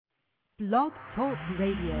Blog Talk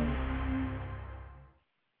Radio.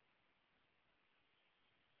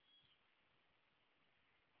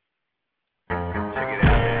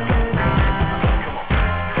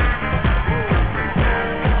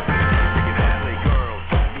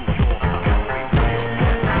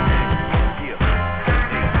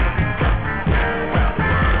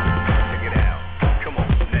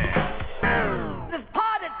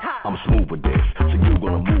 I'm smooth with this, so you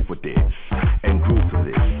gonna move with this and groove to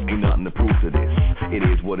this. Ain't nothing to prove to this. It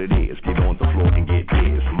is what it is. Get on the floor and get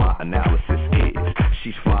this. My analysis is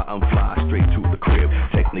she's fly, I'm fly, straight to the crib.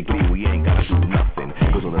 Technically, we ain't gotta do nothing,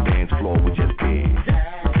 cause on the dance floor we just did.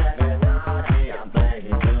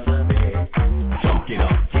 Jump it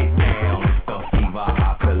up, get down. It's the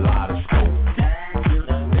fever, kaleidoscope.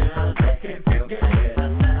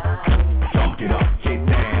 Jump it up, get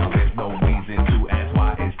down. There's no reason to ask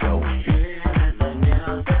why it's dope.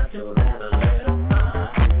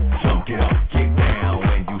 Jump it up, get down.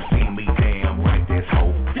 When you see me, damn right there's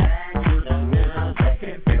hope.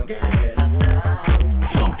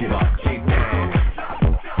 Jump it up, get down.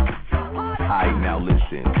 Alright, now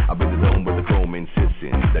listen. I've been alone with the chrome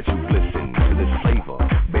insisting that you listen to this flavor.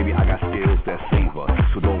 Baby, I got skills that savor,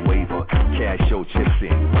 so don't waver. Cash your chips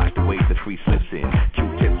in, watch the way the tree slips in.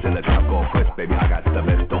 Q-tips in the top golf crisp, baby, I got the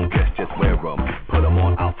best, don't guess, just wear them. Put them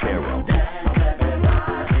on, I'll tear them.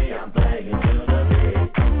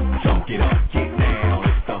 Jump it up, get down,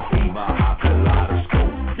 it's the fever,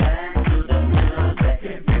 kaleidoscope.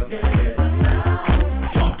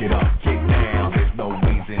 Jump it up, get down, there's no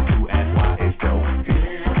reason to ask why it's dope.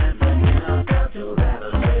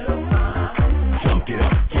 Jump it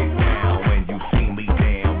up, get down, when you see me,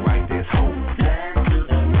 damn right there's hope. Jump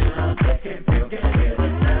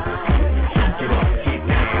it up, get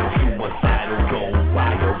down, suicidal, go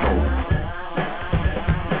wild, go.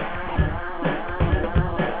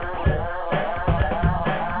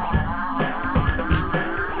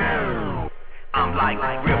 I'm like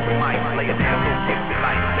real for Mike, lay it down, so kiss the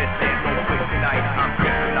light. Let's dance on quick tonight. I'm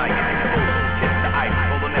kryptonite, and it's cold. Kiss the ice,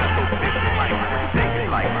 rolling out so fish the light. Take it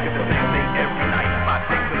light, it's the same thing every night. My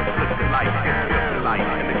thing to the flip the light, it's flip the light,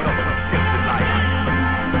 and the colors of shift the light.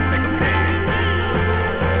 Make 'em dance,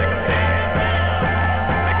 make 'em dance,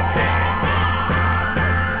 make 'em dance.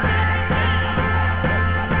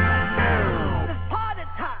 It's party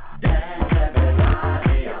time.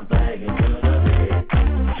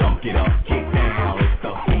 Jump it up, get down, it's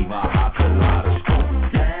the fever, kaleidoscope.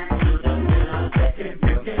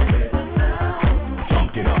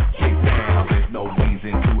 Jump it up, get down, there's no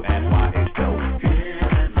reason to ask why it's dope.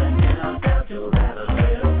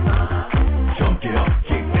 Jump it up,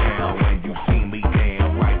 get down, when you see me,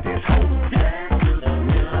 damn right there's hope.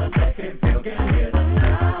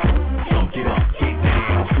 Jump it up, get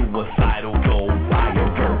down, suicidal, go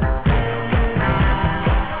wild, go.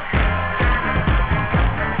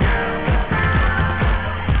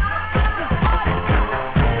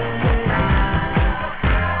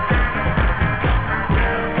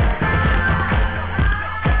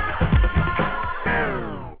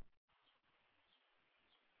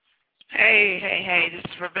 Hey, this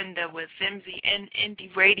is Ravinda with MZN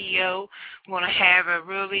Indie Radio. We're going to have a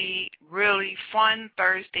really, really fun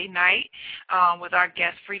Thursday night with our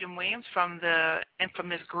guest, Freedom Williams, from the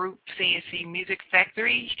infamous group C+C Music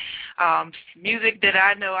Factory. Music that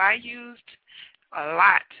I know I used a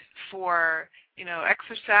lot for,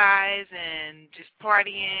 exercise and just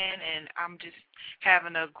partying, and I'm just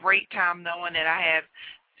having a great time knowing that I have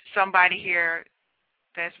somebody here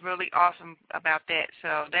that's really awesome about that.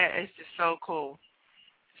 So that is just so cool.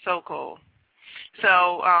 So cool.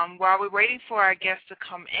 So while we're waiting for our guests to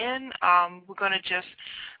come in, we're going to just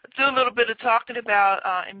do a little bit of talking about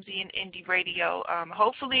MZN Indie Radio.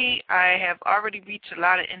 Hopefully I have already reached a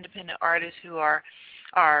lot of independent artists who are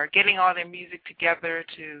getting all their music together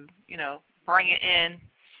to, bring it in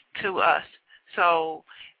to us. So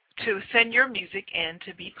to send your music in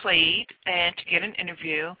to be played and to get an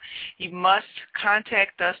interview, you must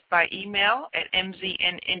contact us by email at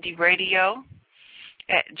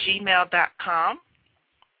mznindieradio@gmail.com.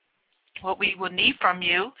 What we will need from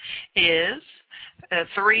you is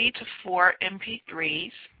 3 to 4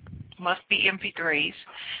 MP3s, must be MP3s,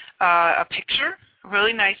 a picture, a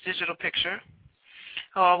really nice digital picture.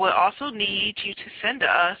 We'll also need you to send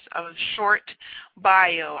us a short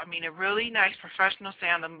bio. I mean, a really nice professional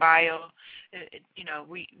sounding bio.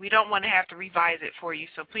 We don't want to have to revise it for you,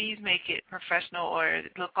 so please make it professional or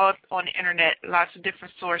look up on the internet, lots of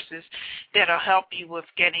different sources that'll help you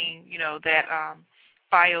with getting, that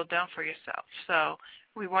bio done for yourself. So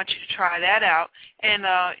We want you to try that out and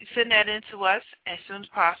send that in to us as soon as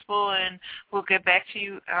possible, and we'll get back to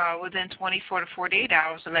you within 24 to 48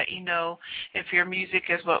 hours to let you know if your music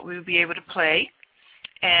is what we'll be able to play.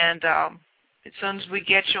 And as soon as we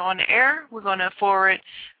get you on the air, we're going to forward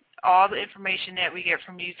all the information that we get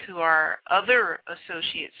from you to our other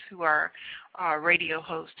associates who are radio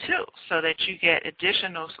hosts too, so that you get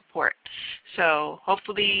additional support. So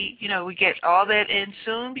hopefully, we get all that in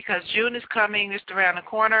soon, because June is coming just around the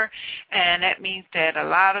corner, and that means that a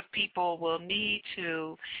lot of people will need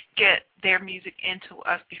to get their music into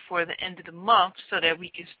us before the end of the month so that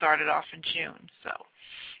we can start it off in June. So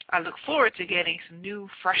I look forward to getting some new,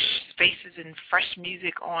 fresh spaces and fresh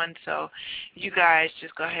music on, so you guys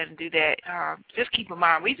just go ahead and do that. Just keep in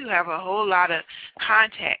mind, we do have a whole lot of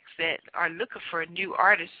contacts that are looking for new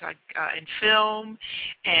artists, like in film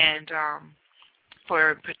and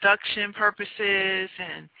for production purposes,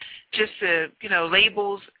 and just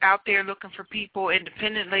labels out there looking for people,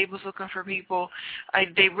 independent labels looking for people.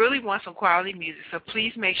 They really want some quality music, so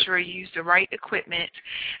please make sure you use the right equipment,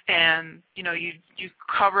 and you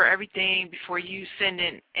cover everything before you send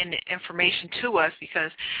in the information to us,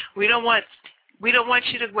 because we don't want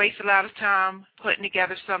you to waste a lot of time putting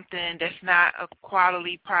together something that's not a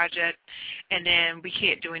quality project, and then we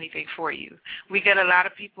can't do anything for you. We get a lot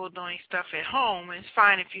of people doing stuff at home, and it's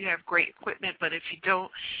fine if you have great equipment, but if you don't,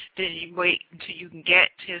 then you wait until you can get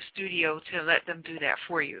to a studio to let them do that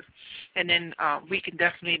for you. And then we can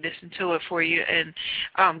definitely listen to it for you and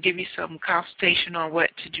give you some consultation on what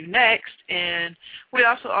to do next. And we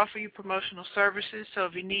also offer you promotional services, so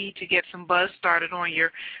if you need to get some buzz started on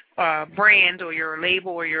your brand or your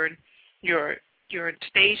label or your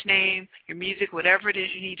stage name, your music, whatever it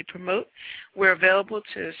is you need to promote, we're available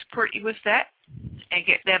to support you with that and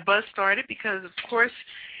get that buzz started, because, of course,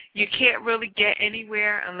 you can't really get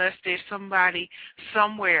anywhere unless there's somebody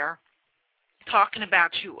somewhere talking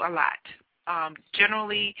about you a lot.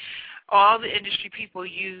 Generally, all the industry people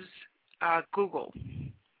use Google.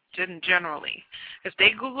 Generally, if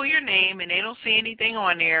they Google your name and they don't see anything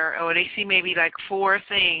on there, or they see maybe like 4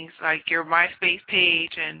 things, like your MySpace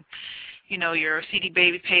page and your CD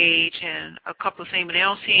Baby page and a couple of things, but they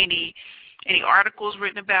don't see any articles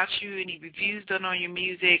written about you, any reviews done on your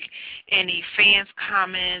music, any fans'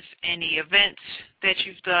 comments, any events that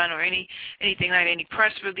you've done, or anything like any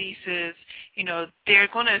press releases, they're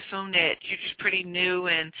going to assume that you're just pretty new,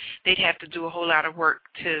 and they'd have to do a whole lot of work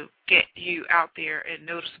to get you out there and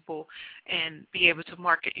noticeable and be able to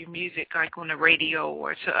market your music, like on the radio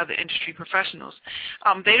or to other industry professionals.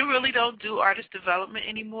 They really don't do artist development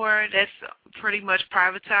anymore. That's pretty much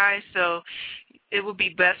privatized, so it would be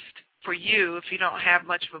best for you, if you don't have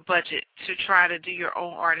much of a budget, to try to do your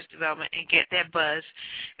own artist development and get that buzz.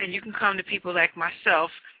 And you can come to people like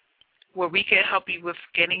myself, where we can help you with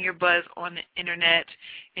getting your buzz on the internet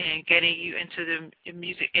and getting you into the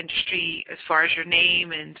music industry as far as your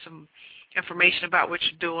name and some information about what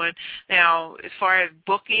you're doing. Now, as far as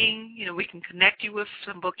booking, we can connect you with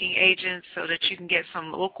some booking agents so that you can get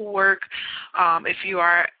some local work. If you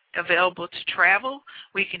are available to travel,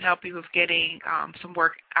 we can help you with getting some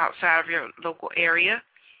work outside of your local area.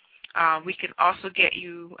 We can also get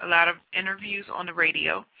you a lot of interviews on the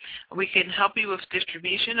radio. We can help you with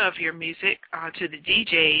distribution of your music to the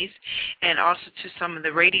DJs and also to some of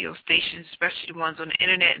the radio stations, especially the ones on the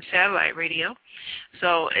internet and satellite radio.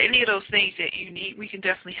 So any of those things that you need, we can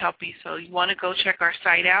definitely help you. So you want to go check our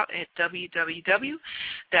site out at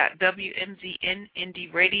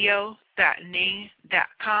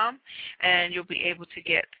www.wmznindieradio.ning.com, and you'll be able to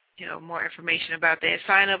get more information about that.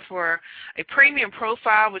 Sign up for a premium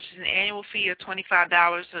profile, which is an annual fee of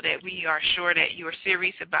 $25, so that we are sure that you are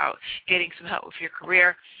serious about getting some help with your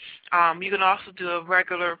career. You can also do a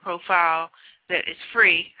regular profile that is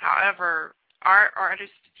free. However, our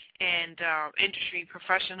artists and industry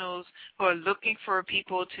professionals who are looking for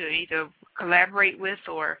people to either collaborate with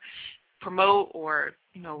or promote or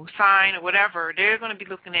sign or whatever, they're going to be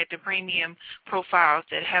looking at the premium profiles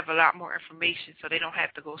that have a lot more information, so they don't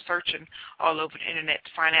have to go searching all over the internet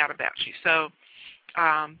to find out about you. So,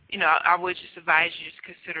 I would just advise you to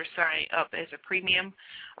consider signing up as a premium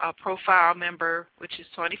profile member, which is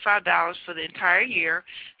 $25 for the entire year.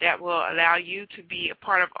 That will allow you to be a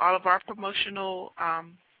part of all of our promotional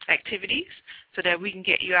activities, so that we can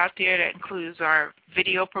get you out there. That includes our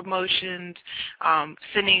video promotions,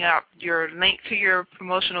 sending out your link to your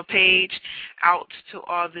promotional page out to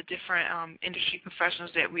all the different industry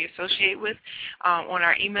professionals that we associate with, on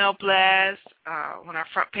our email blast, on our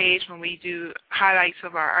front page when we do highlights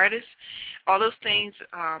of our artists. All those things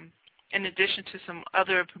in addition to some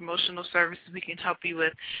other promotional services we can help you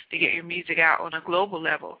with to get your music out on a global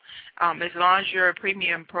level. As long as you're a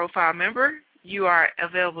premium profile member, you are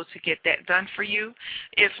available to get that done for you.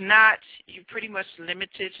 If not, you're pretty much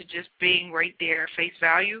limited to just being right there at face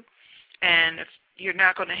value. And if you're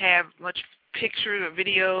not going to have much picture or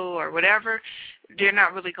video or whatever, they're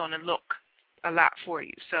not really going to look a lot for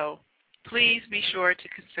you. So please be sure to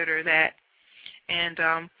consider that. And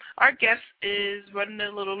our guest is running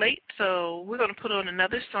a little late, so we're going to put on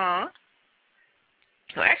another song.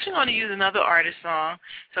 So actually I'm going to use another artist's song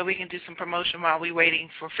so we can do some promotion while we're waiting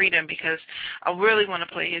for Freedom, because I really want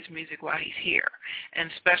to play his music while he's here.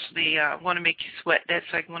 And especially Want to Make You Sweat. That's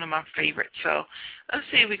like one of my favorites. So let's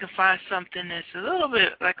see if we can find something that's a little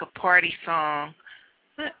bit like a party song.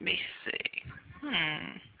 Let me see.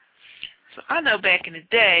 So I know back in the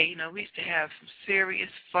day, you know, we used to have some serious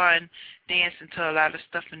fun dancing to a lot of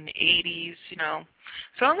stuff in the 80s, you know.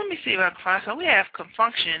 So let me see if I can find some. We have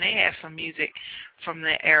Confunction. They have some music from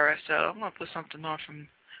that era. So I'm going to put something on from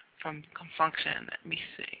Confunction. Let me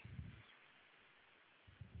see.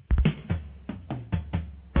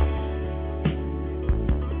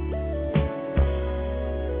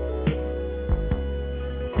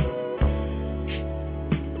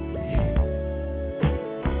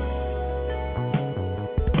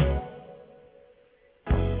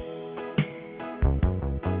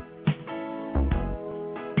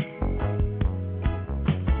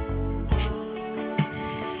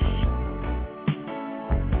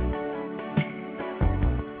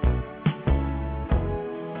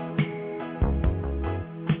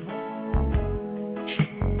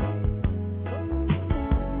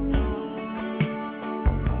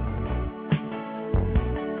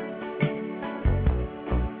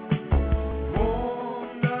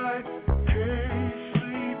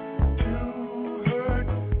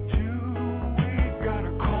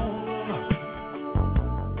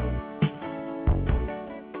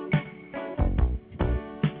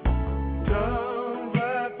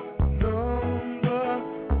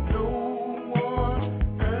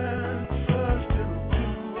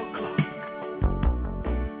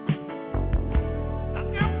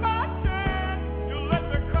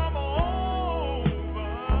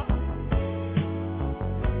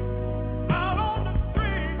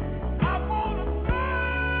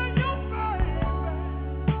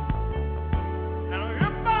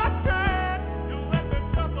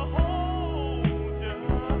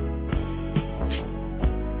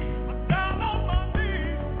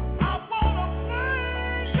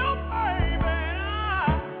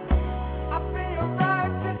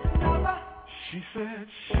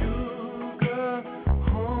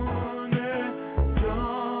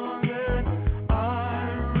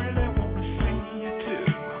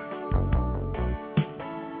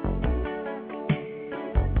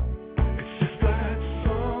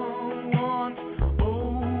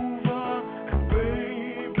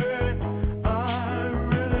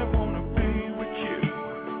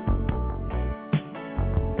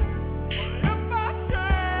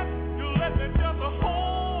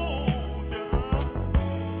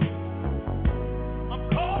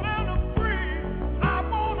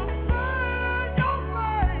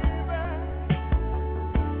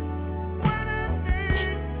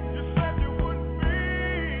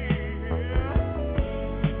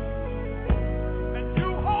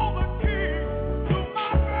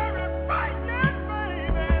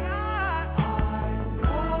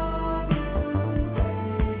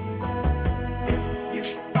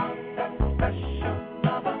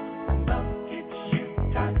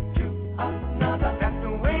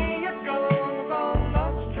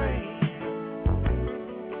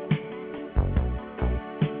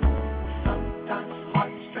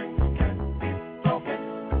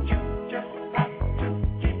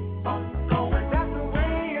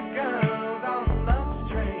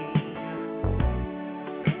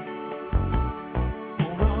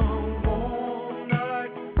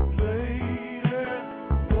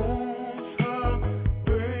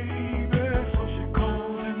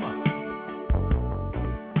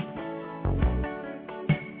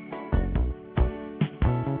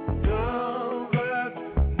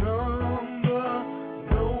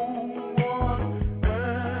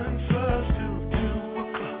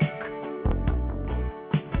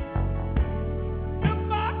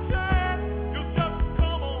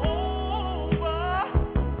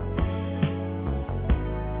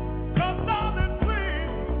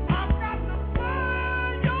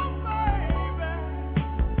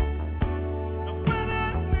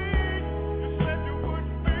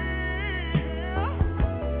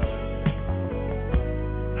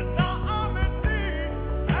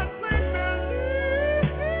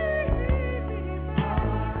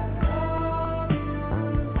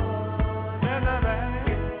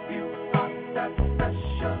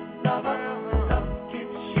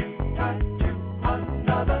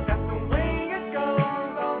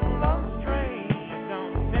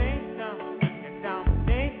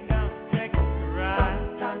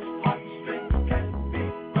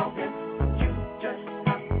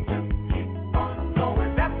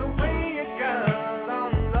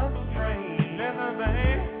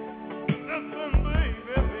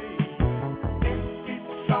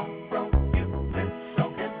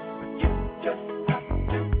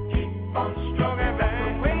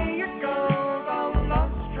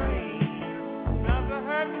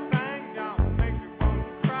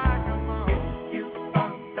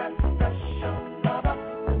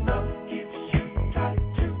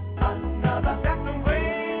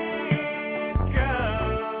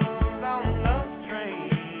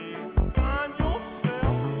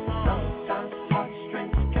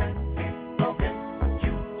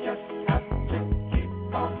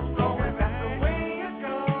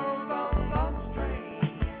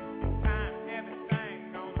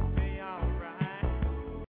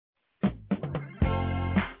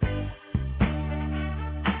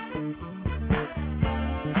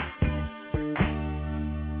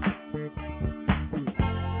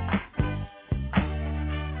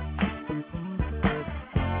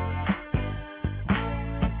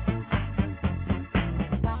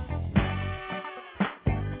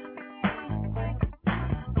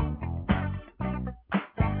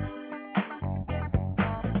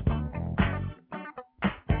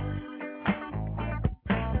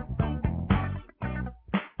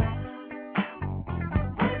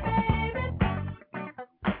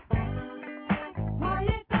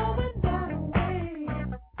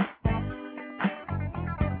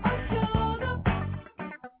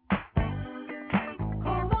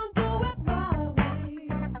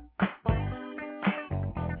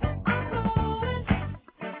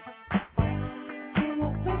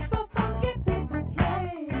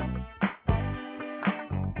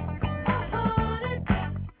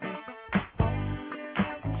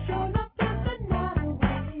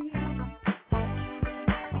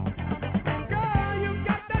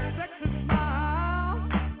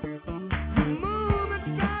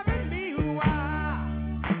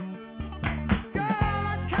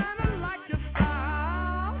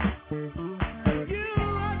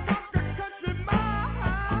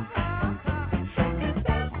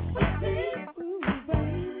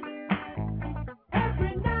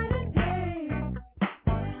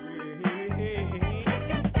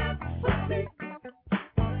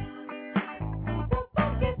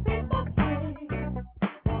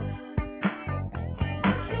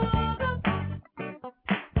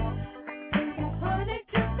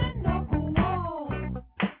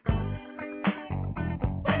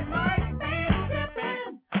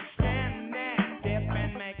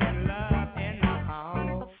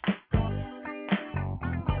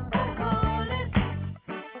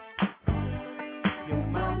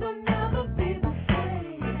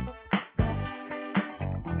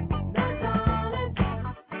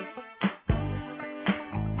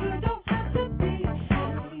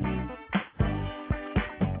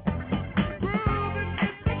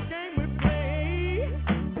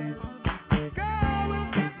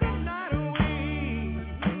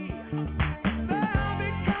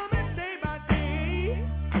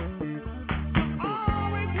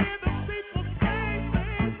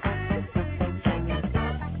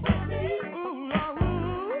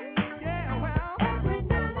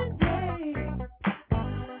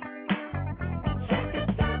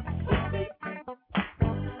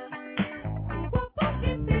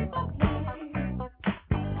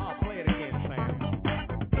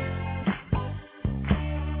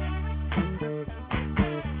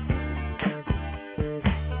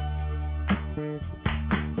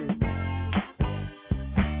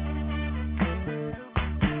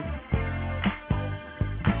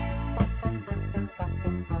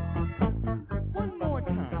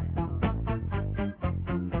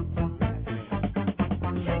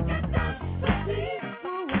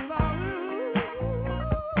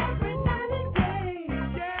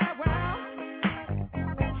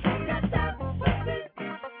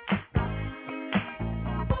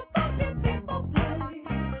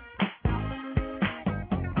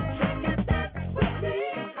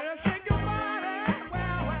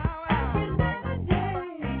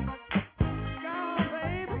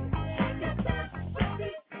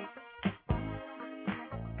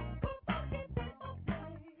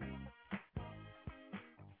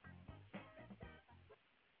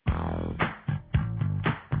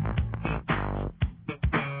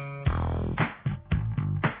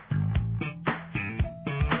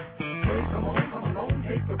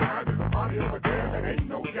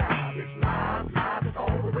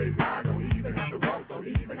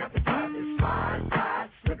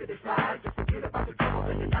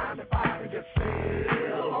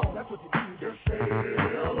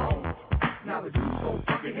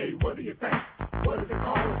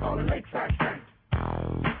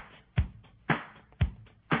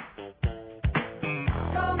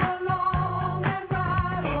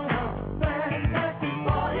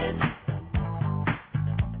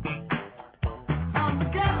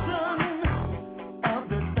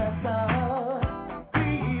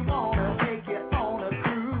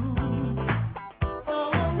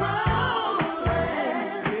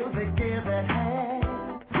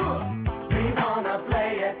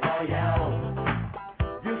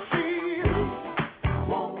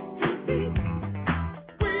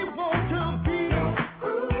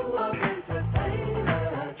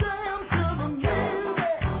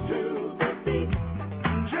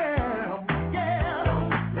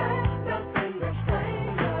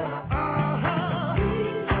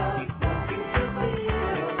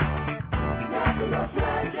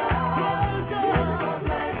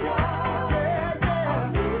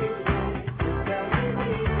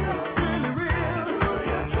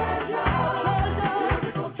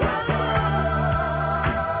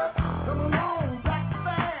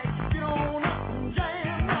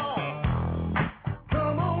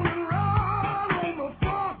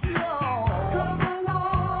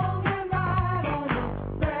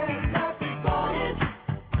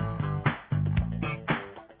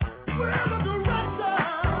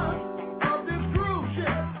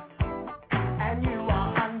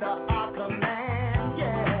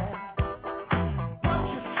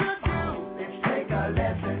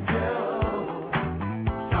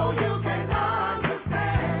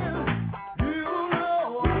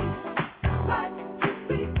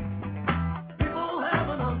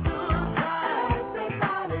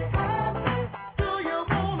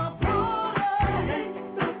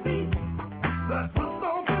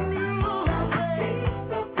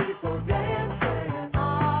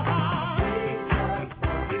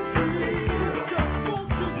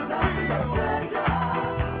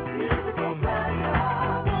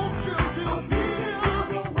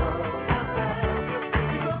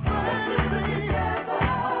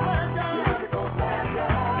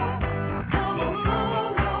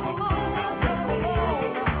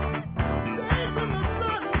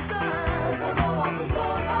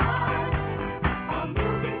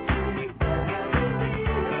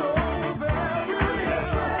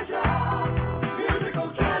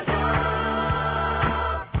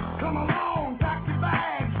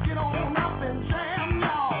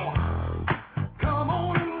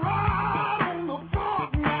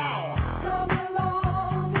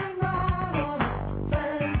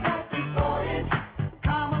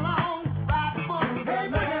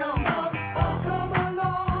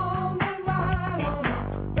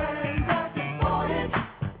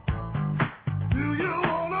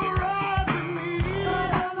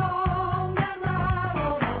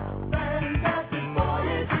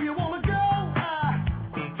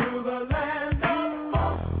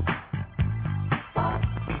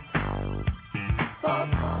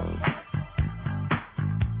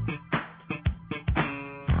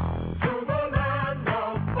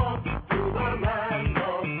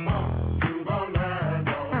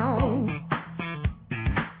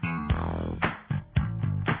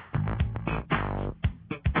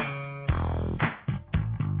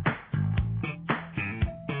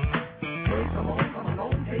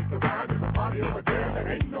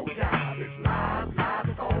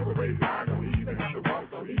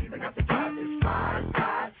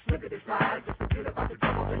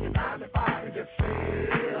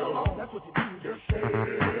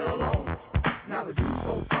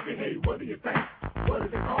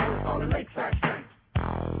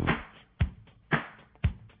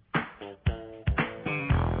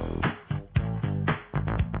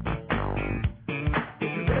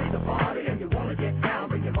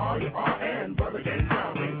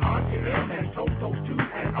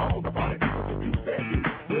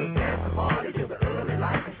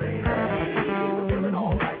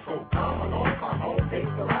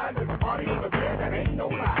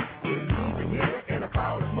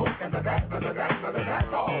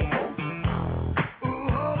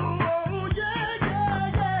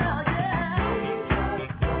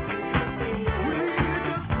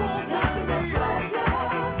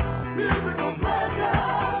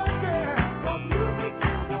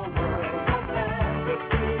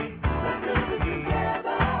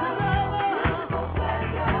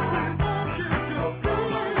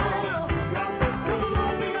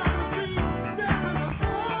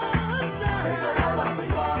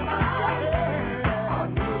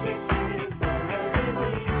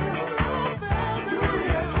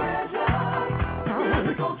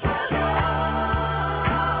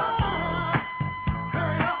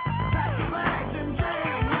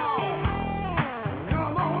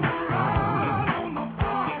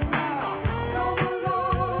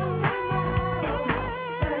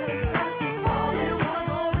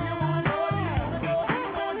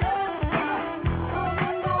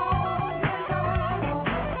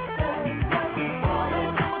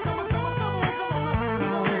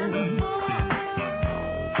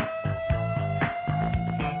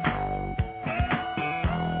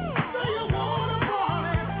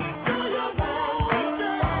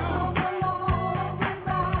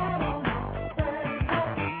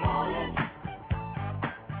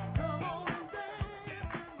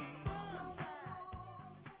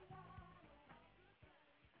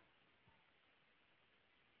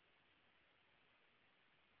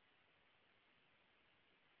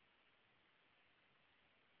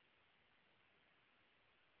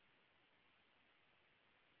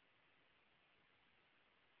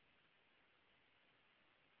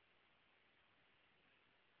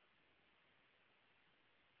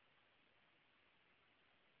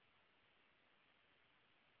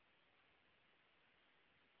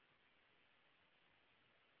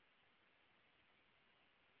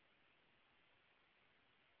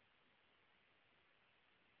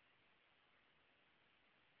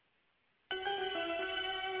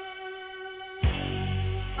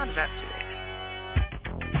 How did I do that?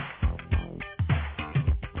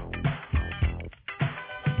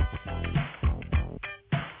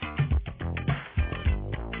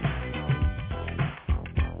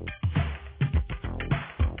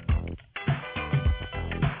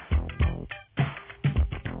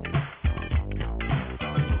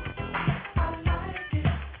 I like it.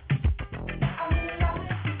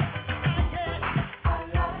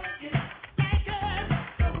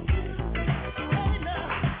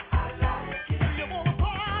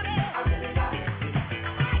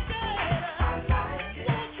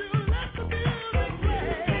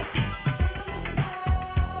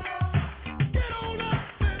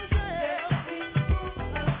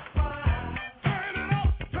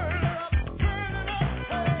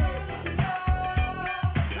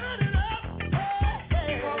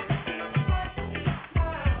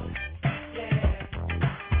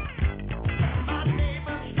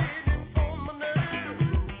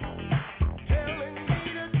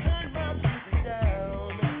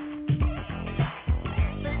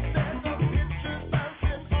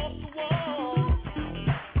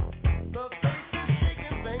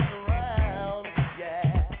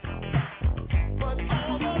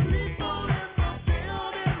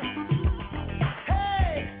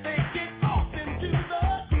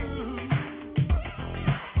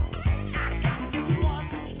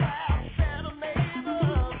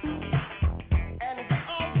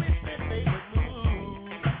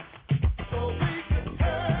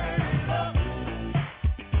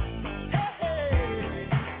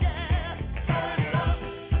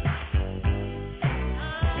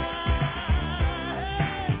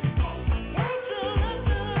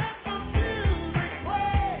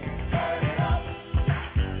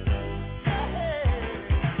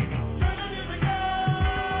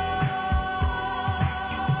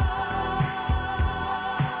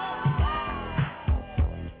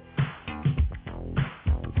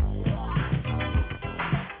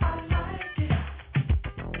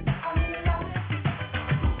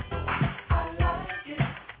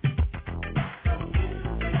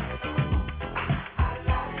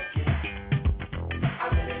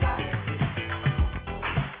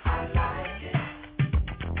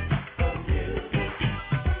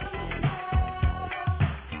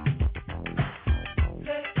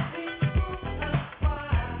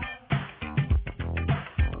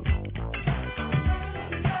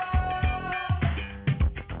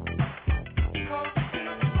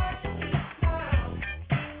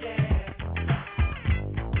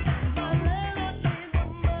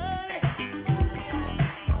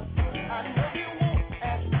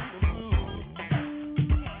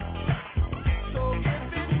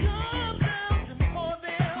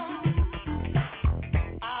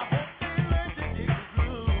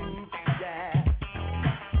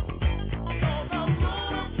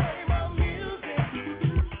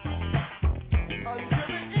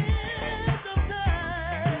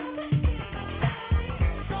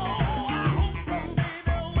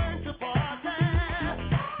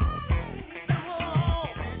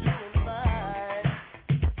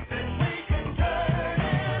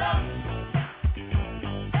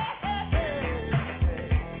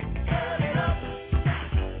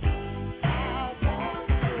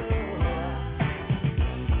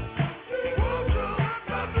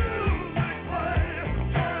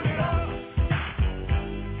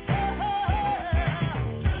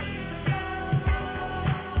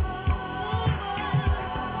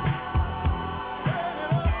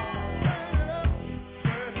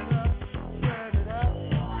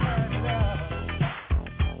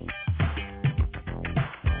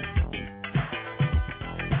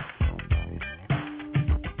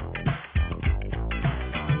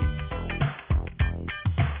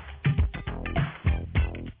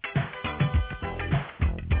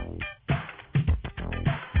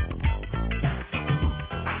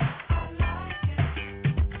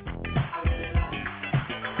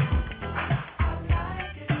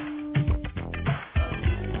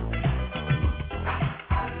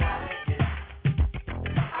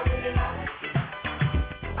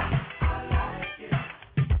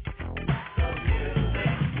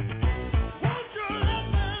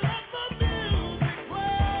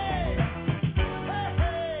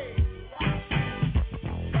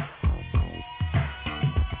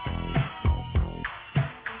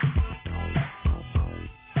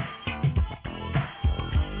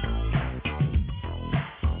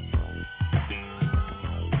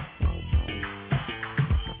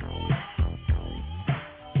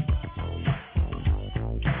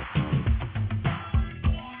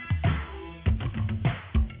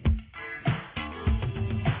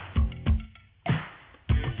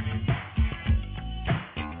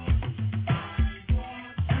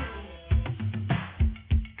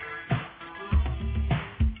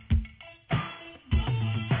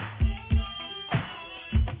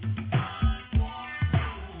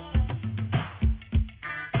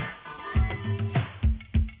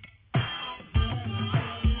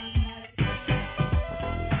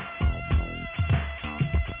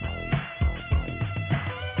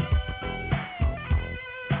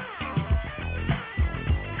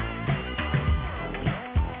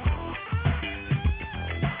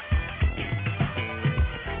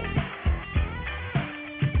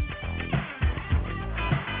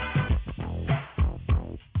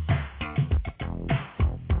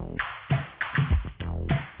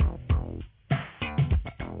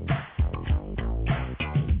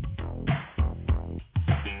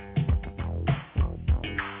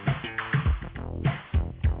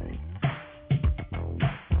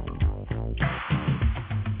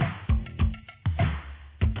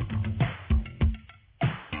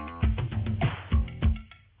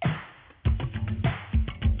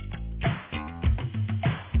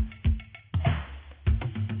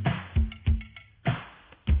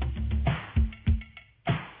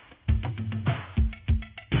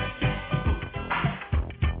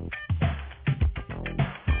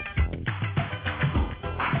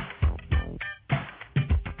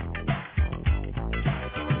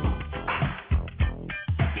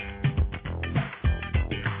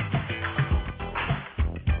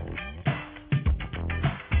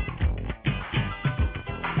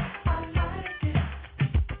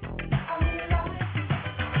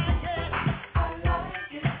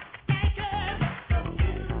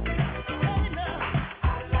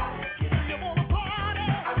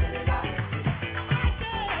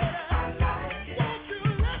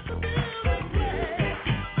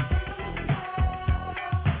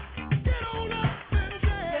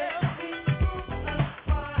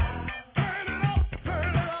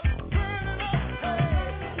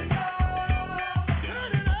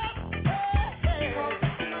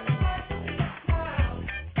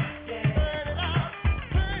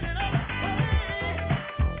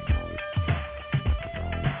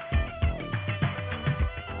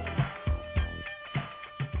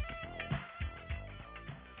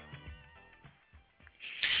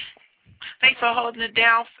 also holding it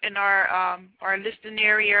down in our listening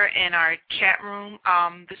area and our chat room.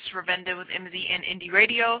 This is Ravinda with MZN Indie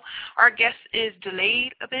Radio. Our guest is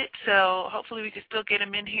delayed a bit, so hopefully we can still get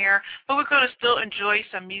him in here. But we're going to still enjoy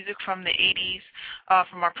some music from the 80s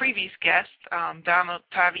from our previous guest, Donald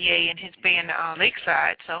Tavier and his band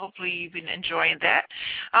Lakeside. So hopefully you've been enjoying that.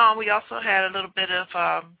 We also had a little bit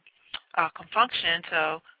of Confunction,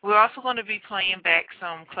 so we're also going to be playing back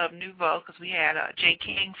some Club Nouveau because we had Jay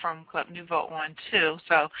King from Club Nouveau on too.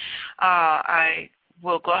 So I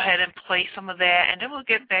will go ahead and play some of that, and then we'll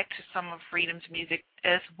get back to some of Freedom's music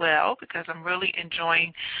as well because I'm really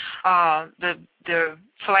enjoying the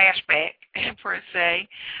flashback per se.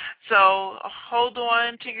 So hold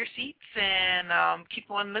on to your seats and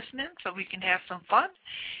keep on listening so we can have some fun.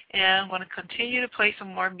 And I'm going to continue to play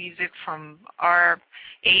some more music from our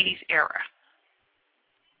 80s era.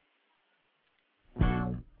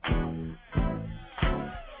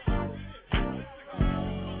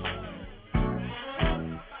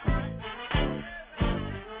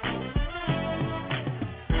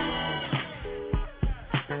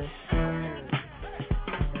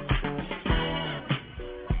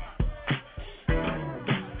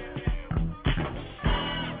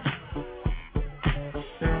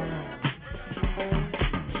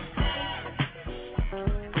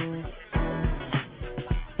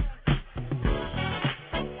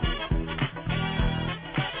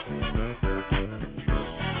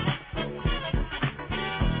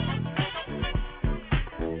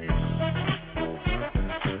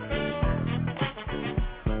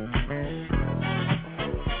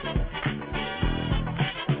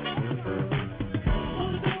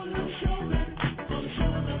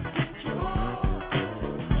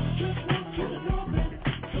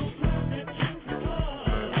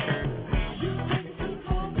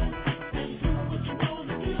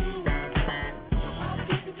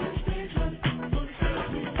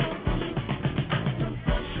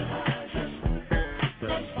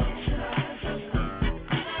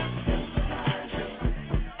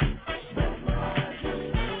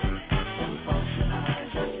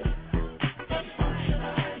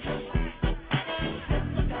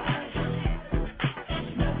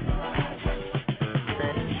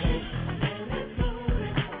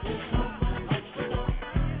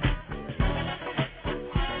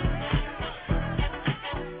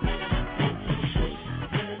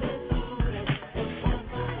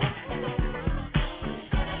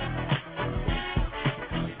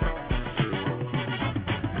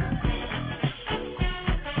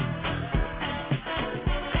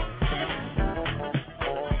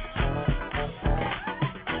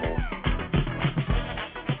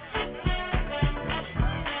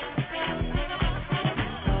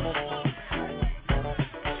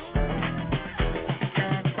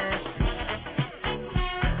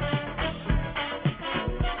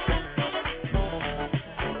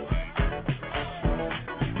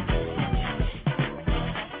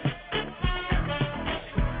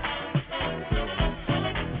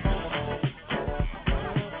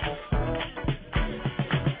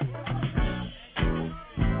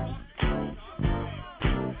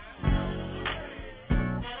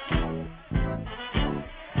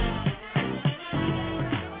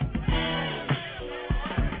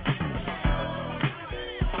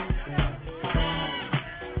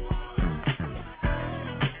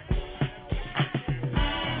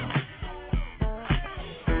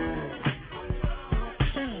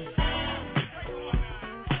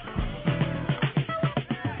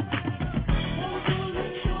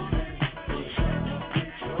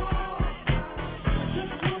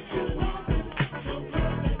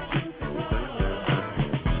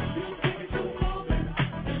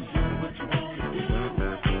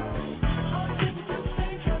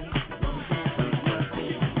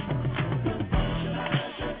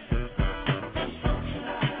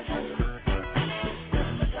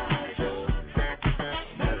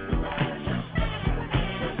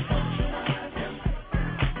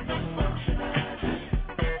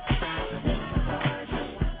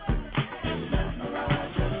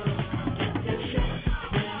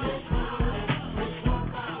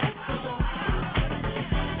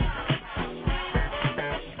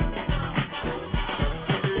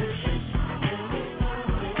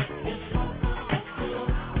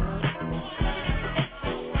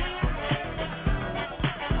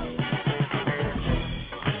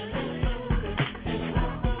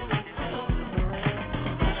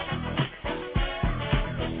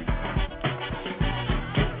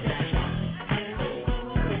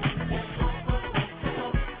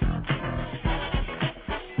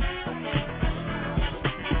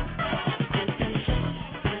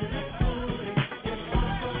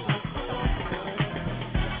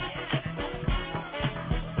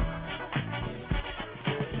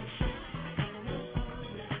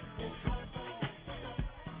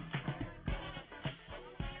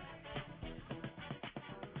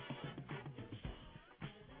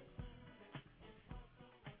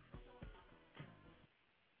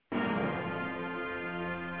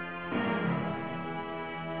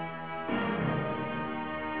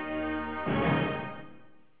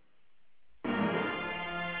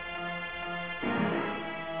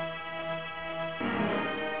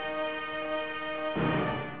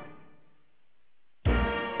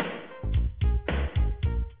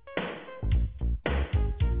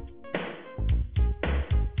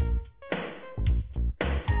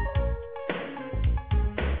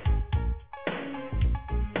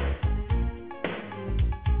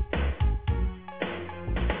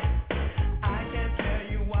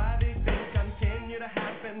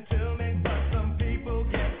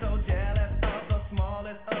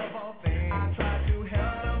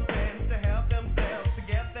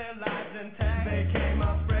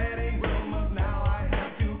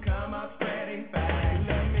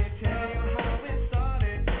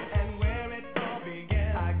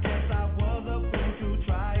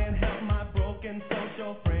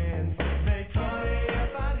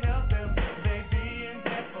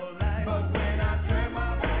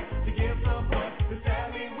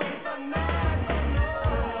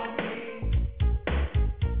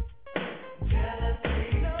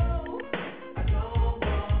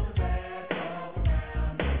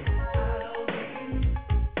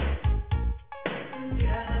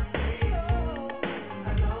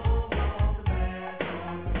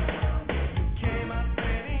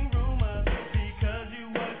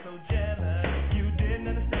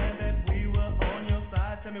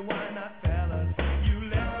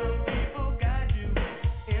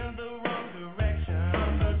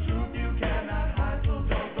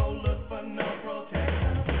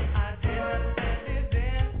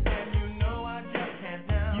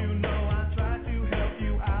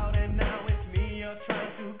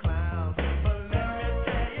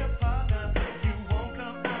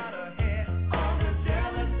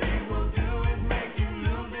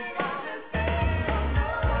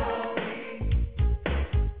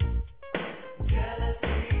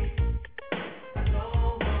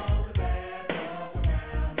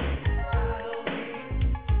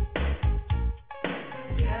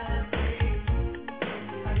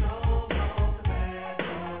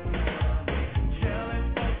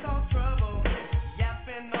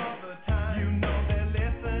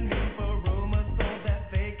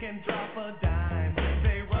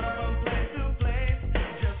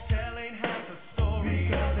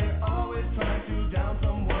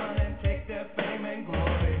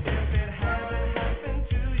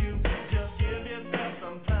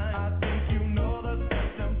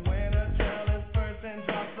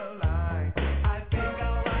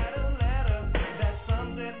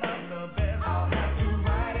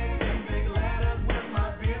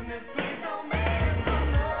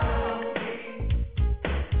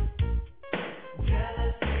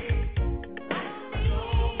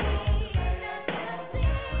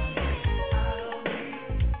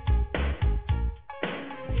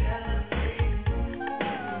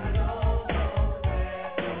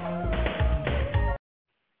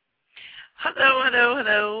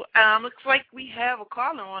 Hello. Looks like we have a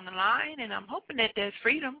caller on the line, and I'm hoping that there's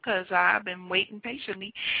Freedom because I've been waiting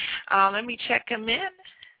patiently. Let me check him in.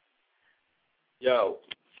 Yo.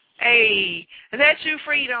 Hey, is that you,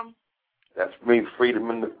 Freedom? That's me, Freedom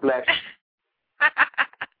in the flesh.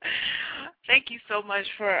 Thank you so much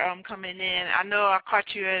for coming in. I know I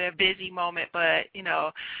caught you at a busy moment, but, you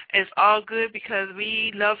know, it's all good because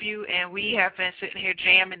we love you, and we have been sitting here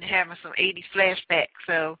jamming and having some 80s flashbacks.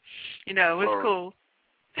 So, you know, it's cool.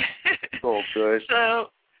 All good. So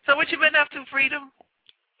what you been up to, Freedom?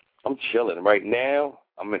 I'm chilling. Right now,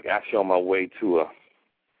 I'm actually on my way to a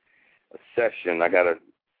session.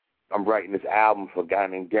 I'm writing this album for a guy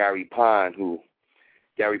named Gary Pine,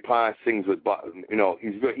 Gary Pine sings with, you know,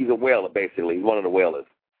 he's a whaler, basically. He's one of the whalers,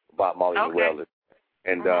 Bob Marley and the Whalers.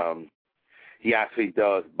 And he actually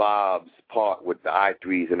does Bob's part with the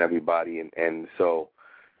I3s and everybody. And so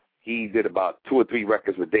he did about 2 or 3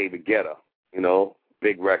 records with David Guetta, you know,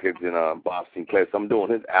 big records, and Bob Sinclair. So I'm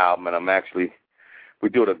doing his album, and we're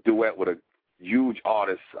doing a duet with a huge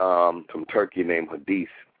artist from Turkey named Hadith.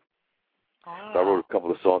 So I wrote a couple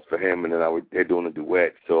of songs for him, and then they're doing a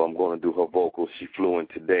duet. So I'm going to do her vocals. She flew in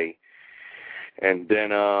today. And then,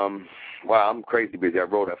 wow, I'm crazy busy. I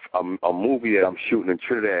wrote a movie that I'm shooting in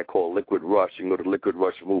Trinidad called Liquid Rush. You can go to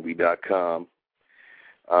liquidrushmovie.com.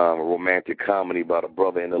 A romantic comedy about a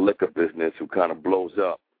brother in the liquor business who kind of blows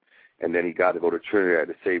up. And then he got to go to Trinidad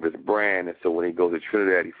to save his brand. And so when he goes to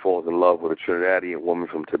Trinidad, he falls in love with a Trinidadian woman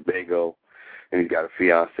from Tobago. And he's got a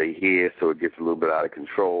fiance here, so it gets a little bit out of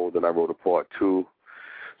control. Then I wrote a part 2.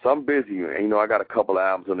 So I'm busy. And, you know, I got a couple of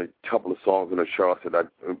albums and a couple of songs in the charts that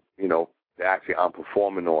I'm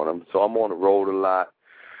performing on them. So I'm on the road a lot.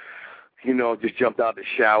 You know, just jumped out the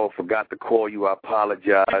shower, forgot to call you. I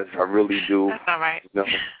apologize. I really do. That's all right. You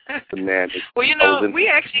know, well, you know, we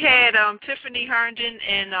actually had Tiffany Herndon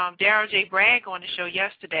and Darryl J. Bragg on the show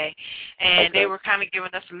yesterday, and they were kind of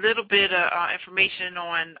giving us a little bit of information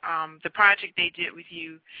on the project they did with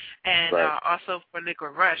you, and also for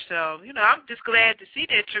Liquid Rush. So, you know, I'm just glad to see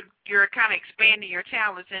that you're kind of expanding your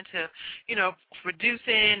talents into, you know,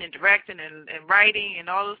 producing and directing and writing and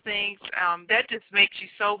all those things. That just makes you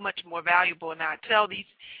so much more valuable. And I tell these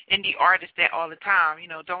indie artists that all the time, you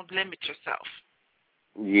know, don't limit yourself.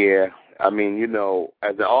 Yeah, I mean, you know,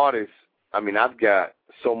 as an artist, I mean, I've got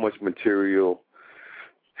so much material,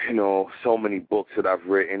 you know, so many books that I've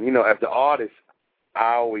written. You know, as an artist,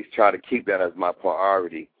 I always try to keep that as my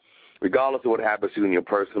priority, regardless of what happens to you in your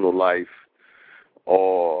personal life,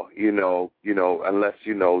 or, you know, unless,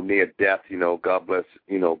 you know, near death, you know, God bless,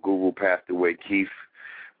 you know, Guru passed away, Keith.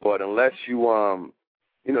 But unless you,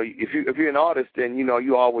 you know, if you're an artist, then, you know,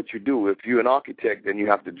 you are what you do. If you're an architect, then you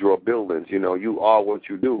have to draw buildings. You know, you are what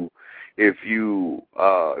you do. If you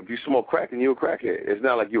smoke crack, then you're a crackhead. It's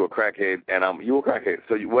not like you're a crackhead and you're a crackhead.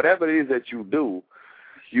 So whatever it is that you do,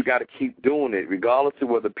 you got to keep doing it, regardless of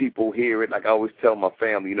whether people hear it. Like I always tell my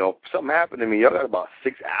family, you know, if something happened to me, y'all got about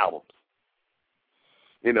 6 albums.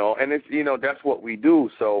 You know, and it's, you know, that's what we do.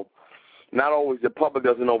 So not always, the public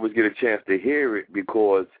doesn't always get a chance to hear it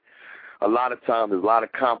because a lot of times there's a lot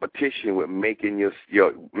of competition with making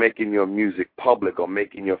your music public or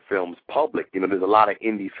making your films public. You know, there's a lot of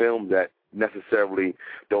indie films that necessarily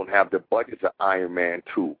don't have the budgets of Iron Man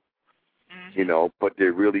 2, you know, but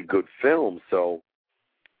they're really good films. So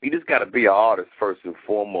you just got to be an artist first and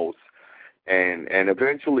foremost, and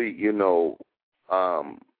eventually, you know,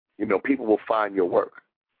 people will find your work.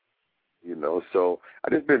 You know, so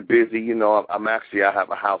I just been busy. You know, I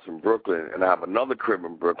have a house in Brooklyn, and I have another crib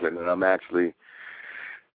in Brooklyn, and I'm actually,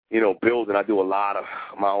 you know, building. I do a lot of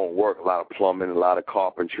my own work, a lot of plumbing, a lot of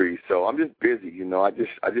carpentry. So I'm just busy. You know, I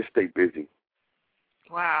just stay busy.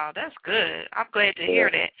 Wow, that's good. I'm glad to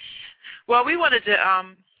hear that. Well, we wanted to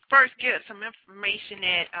first get some information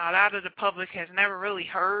that a lot of the public has never really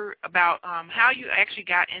heard about how you actually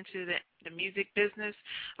got into the music business.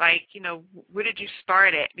 Like, you know, where did you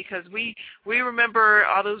start at? Because we remember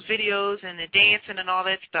all those videos and the dancing and all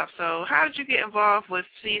that stuff. So how did you get involved with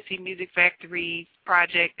C+C Music Factory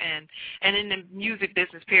project and in the music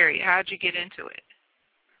business period? How did you get into it?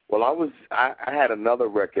 Well, I had another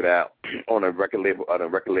record out on a record label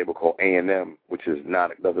called A&M, which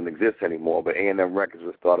doesn't exist anymore. But A&M Records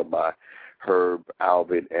was started by Herb,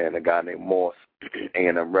 Albert, and a guy named Moss.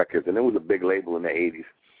 A&M Records, and it was a big label in the 80s.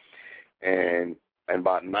 And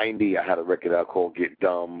about 90, I had a record out called Get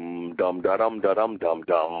Dum Dum Da Dum Da Dum Dum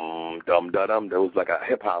Dum Dum Da Dum. That was like a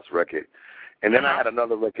hip house record. And then I had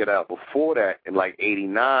another record out before that in like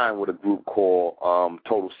 89 with a group called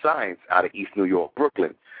Total Science out of East New York,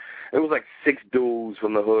 Brooklyn. It was like 6 dudes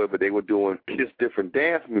from the hood, but they were doing just different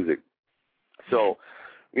dance music. So,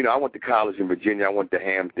 I went to college in Virginia. I went to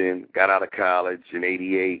Hampton, got out of college in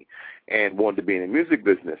 88, and wanted to be in the music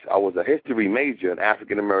business. I was a history major, an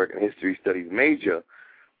African-American history studies major,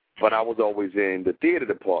 but I was always in the theater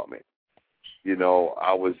department.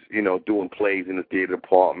 I was, doing plays in the theater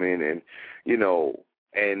department, and,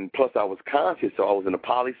 and plus I was conscious, so I was in a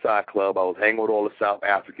poli-sci club. I was hanging with all the South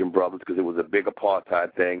African brothers because it was a big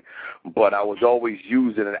apartheid thing, but I was always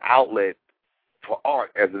using an outlet for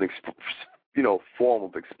art as an form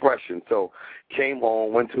of expression. So came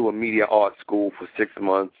home, went to a media art school for 6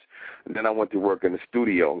 months, and then I went to work in the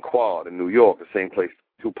studio in Quad in New York, the same place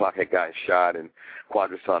Tupac had gotten shot in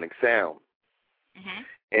Quadrasonic Sound.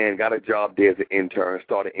 And got a job there as an intern,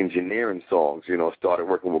 started engineering songs, started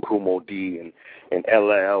working with Kumo D and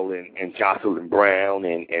LL and Jocelyn Brown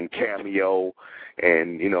and Cameo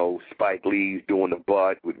and, Spike Lee's doing the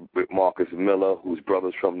butt with Marcus Miller, whose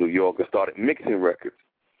brother's from New York, and started mixing records.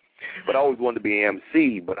 But I always wanted to be an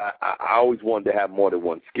MC, but I always wanted to have more than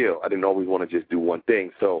one skill. I didn't always want to just do one thing.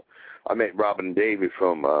 So I met Robin and David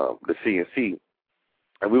from the CNC,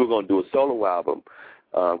 and we were going to do a solo album.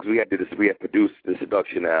 Because we had produced the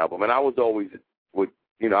Seduction album, and I was always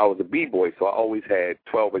I was a b-boy, so I always had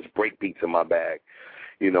 12-inch breakbeats in my bag,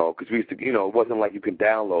 because we used to, it wasn't like you could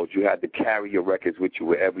download. You had to carry your records with you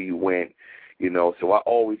wherever you went, so I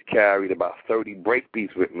always carried about 30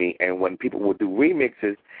 breakbeats with me, and when people would do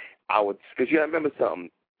remixes, because you gotta remember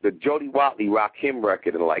something, the Jody Watley Rakim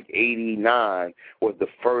record in like 89 was the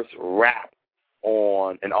first rap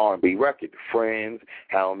on an R&B record. Friends,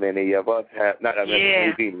 how many of us have, that's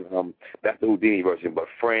the Houdini version, but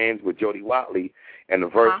Friends with Jody Watley, and the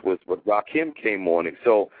verse was what Rakim came on it.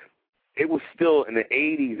 So it was still in the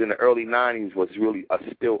 80s and the early 90s was really a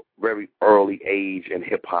still very early age in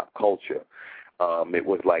hip-hop culture. It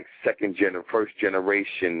was like first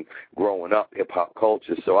generation growing up hip-hop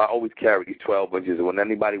culture. So I always carried these 12 inches, and when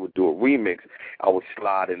anybody would do a remix, I would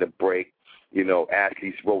slide in the break,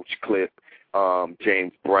 Ashley's Roach Clip,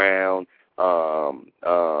 James Brown, Cerrone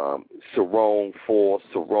 4,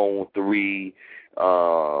 Cerrone 3,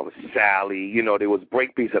 Sally. There was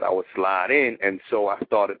breakbeats that I would slide in, and so I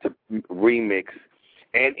started to remix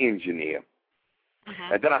and engineer.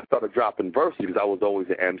 And then I started dropping verses because I was always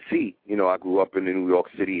an MC. I grew up in the New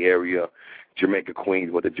York City area, Jamaica,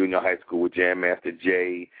 Queens, went to junior high school with Jam Master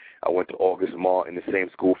Jay. I went to August Martin, the same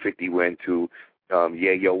school 50 went to.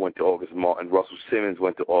 Yayo went to August Martin. Russell Simmons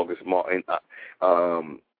went to August Martin.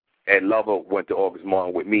 Ed Lover went to August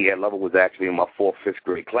Martin with me. Ed Lover was actually in my 4th, 5th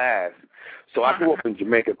grade class. So I grew up in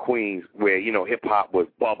Jamaica, Queens, where, hip-hop was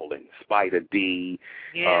bubbling. Spider D,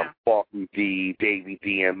 Sparky D, Davey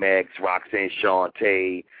DMX, Roxanne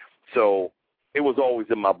Shante. So it was always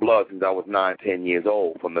in my blood since I was 9, 10 years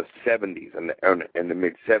old, from the 70s and the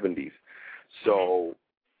mid-70s. So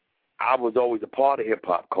I was always a part of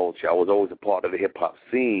hip-hop culture. I was always a part of the hip-hop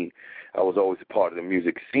scene. I was always a part of the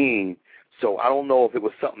music scene. So I don't know if it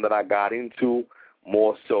was something that I got into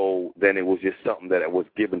more so than it was just something that was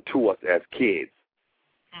given to us as kids.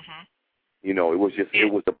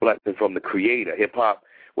 It was a blessing from the Creator. Hip-hop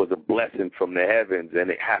was a blessing from the heavens, and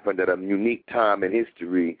it happened at a unique time in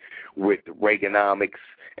history with Reaganomics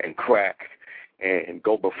and crack, and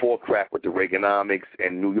go before crack with the Reaganomics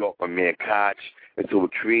and New York with Mayor Koch. And so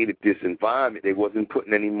it created this environment. They wasn't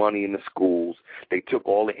putting any money in the schools. They took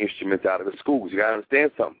all the instruments out of the schools. You got to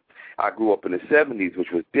understand something. I grew up in the 70s,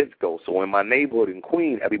 which was disco. So in my neighborhood in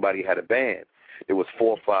Queens, everybody had a band. There was 4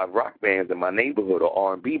 or 5 rock bands in my neighborhood or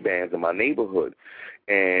R&B bands in my neighborhood.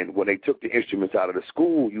 And when they took the instruments out of the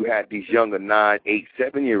school, you had these younger 9, 8,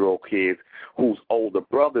 7-year-old kids whose older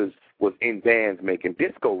brothers was in bands making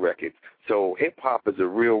disco records. So hip-hop is a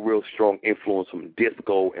real strong influence from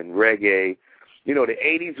disco and reggae. The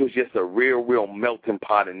 80s was just a real melting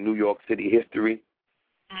pot in New York City history.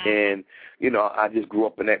 And, I just grew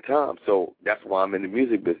up in that time. So that's why I'm in the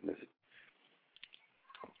music business.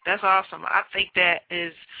 That's awesome. I think that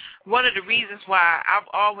is one of the reasons why I've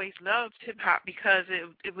always loved hip-hop, because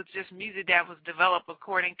it was just music that was developed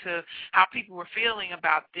according to how people were feeling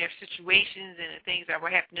about their situations and the things that were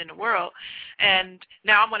happening in the world. And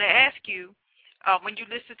now I'm going to ask you, when you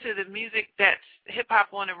listen to the music that's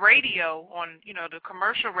hip-hop on the radio, on, the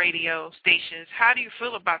commercial radio stations, how do you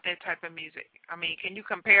feel about that type of music? I mean, can you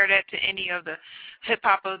compare that to any of the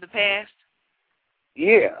hip-hop of the past?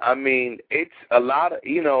 Yeah, I mean, it's a lot of,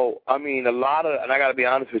 and I got to be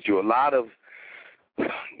honest with you, a lot of,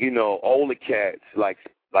 older cats like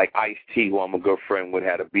Ice-T, who I'm a good friend with,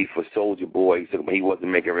 had a beef with Soulja Boy. He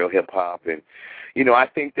wasn't making real hip-hop. And, I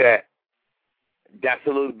think that's a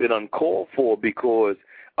little bit uncalled for because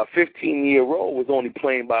a 15-year-old was only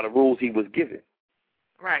playing by the rules he was given.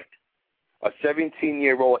 Right. A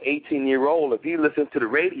 17-year-old, 18-year-old, if he listened to the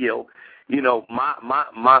radio,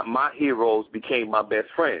 my heroes became my best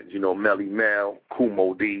friends. Melly Mel,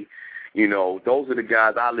 Kumo D. Those are the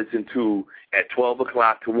guys I listen to at 12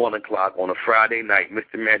 o'clock to 1 o'clock on a Friday night,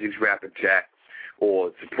 Mr. Magic's Rap Attack,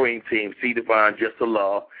 or Supreme Team, C Divine, Just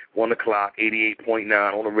Allah, 1 o'clock,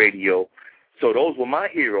 88.9 on the radio. So those were my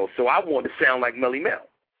heroes. So I wanted to sound like Melly Mel.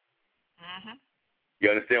 Mm-hmm. You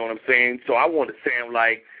understand what I'm saying? So I wanted to sound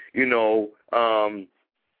like, Kumo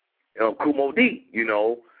D,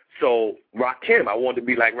 So Rakim, I wanted to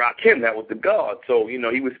be like Rakim. That was the God. So, he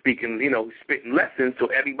was speaking, spitting lessons. So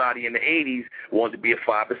everybody in the 80s wanted to be a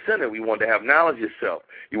 5%er. We wanted to have knowledge yourself.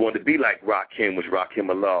 You wanted to be like Rakim, which Rakim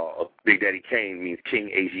Allah, or Big Daddy Kane means King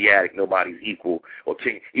Asiatic, nobody's equal, or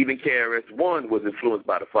King. Even KRS-One was influenced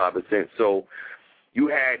by the 5%. So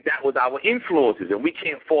that was our influences, and we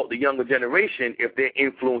can't fault the younger generation if their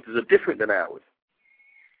influences are different than ours.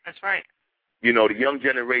 That's right. The young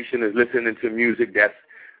generation is listening to music that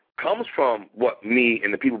comes from what me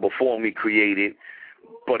and the people before me created,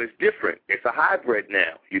 but it's different. It's a hybrid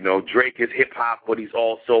now. Drake is hip-hop, but he's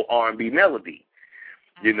also R&B melody,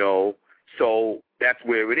 So that's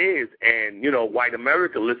where it is. And, white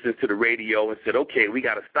America listens to the radio and said, okay, we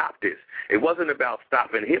got to stop this. It wasn't about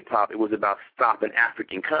stopping hip-hop. It was about stopping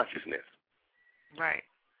African consciousness. Right.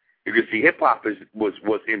 You can see hip-hop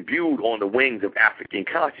was imbued on the wings of African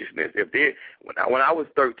consciousness. When I was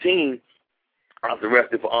 13, I was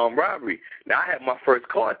arrested for armed robbery. Now, I had my first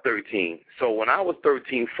car at 13. So when I was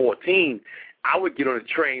 13, 14, I would get on a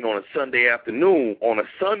train on a Sunday afternoon,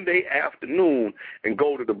 and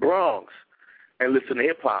go to the Bronx and listen to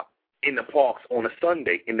hip-hop in the parks on a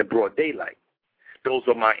Sunday in the broad daylight. Those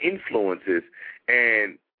are my influences,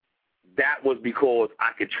 and that was because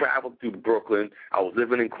I could travel through Brooklyn. I was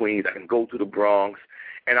living in Queens. I can go to the Bronx,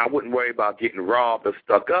 and I wouldn't worry about getting robbed or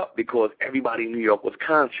stuck up because everybody in New York was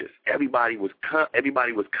conscious. Everybody was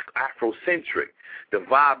Afrocentric. The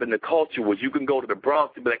vibe and the culture was you can go to the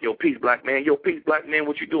Bronx and be like, yo, peace, black man. Yo, peace, black man,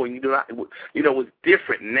 what you doing? It's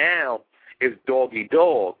different. Now it's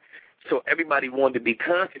dog-eat-dog. So everybody wanted to be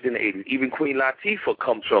conscious in the 80s. Even Queen Latifah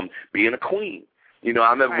comes from being a queen. I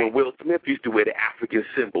remember when Will Smith used to wear the African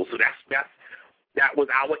symbol. So that was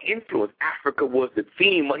our influence. Africa was the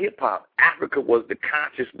theme of hip-hop. Africa was the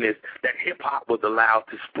consciousness that hip-hop was allowed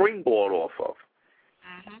to springboard off of.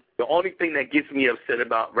 Mm-hmm. The only thing that gets me upset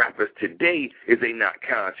about rappers today is they not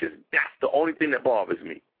conscious. That's the only thing that bothers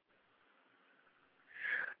me.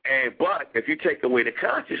 But if you take away the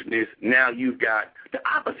consciousness, now you've got the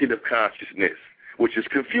opposite of consciousness, which is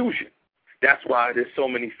confusion. That's why there's so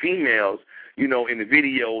many females, in the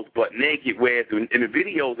videos, butt naked, whereas in the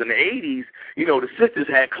videos in the 80s, the sisters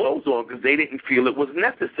had clothes on because they didn't feel it was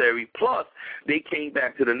necessary. Plus, they came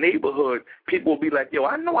back to the neighborhood. People would be like, yo,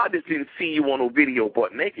 I know I just didn't see you on no video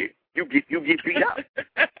butt naked. You get beat up.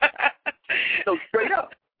 So straight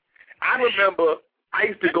up. I remember I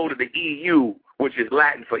used to go to the EU, which is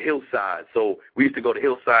Latin for hillside. So we used to go to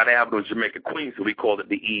Hillside Avenue in Jamaica, Queens, so we called it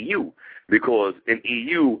the EU, because in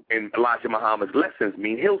EU, in Elijah Muhammad's lessons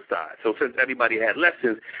mean hillside. So since everybody had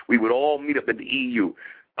lessons, we would all meet up at the EU.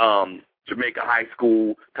 Jamaica High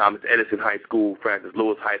School, Thomas Edison High School, Francis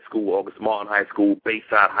Lewis High School, August Martin High School,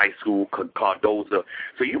 Bayside High School, Cardoza.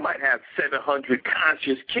 So you might have 700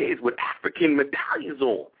 conscious kids with African medallions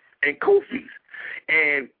on and kufis.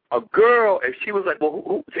 And a girl, and she was like, well,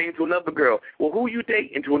 who saying to another girl, well, who you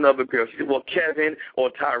dating to another girl? She said, well, Kevin or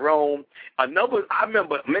Tyrone. I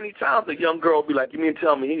remember many times a young girl would be like, you mean to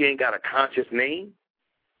tell me he ain't got a conscious name?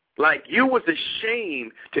 Like, you was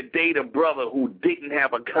ashamed to date a brother who didn't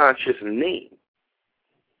have a conscious name.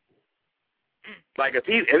 Like, if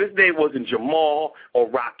his name wasn't Jamal or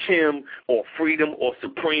Rakim or Freedom or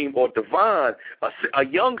Supreme or Divine, a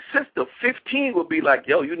young sister, 15, would be like,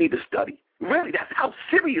 yo, you need to study. Really, that's how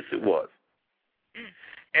serious it was.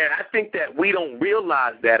 And I think that we don't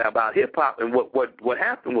realize that about hip-hop, and what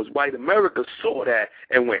happened was white America saw that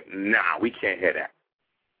and went, nah, we can't have that.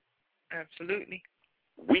 Absolutely.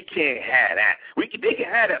 We can't have that. They can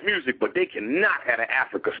have that music, but they cannot have the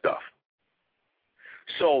Africa stuff.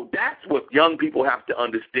 So that's what young people have to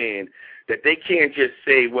understand, that they can't just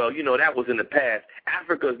say, well, you know, that was in the past.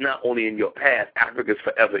 Africa is not only in your past, Africa is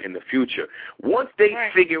forever in the future. Once they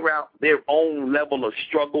figure out their own level of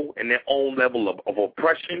struggle and their own level of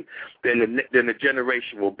oppression, then the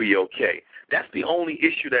generation will be okay. That's the only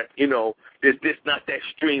issue that, you know, there's not that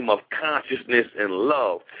stream of consciousness and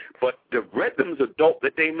love. But the rhythms are dope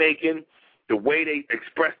that they making, the way they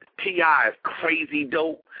express T.I. is crazy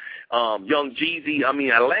dope. Young Jeezy, I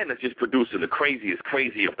mean, Atlanta's just producing the crazy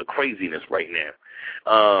of the craziness right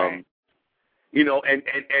now. You know, and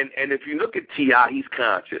if you look at T.I., he's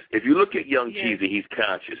conscious. If you look at Young Jeezy, he's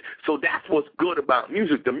conscious. So that's what's good about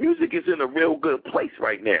music. The music is in a real good place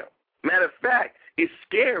right now. Matter of fact, it's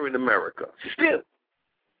scary in America. Still.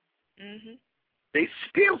 Mm-hmm. They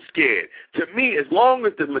still scared. To me, as long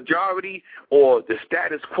as the majority or the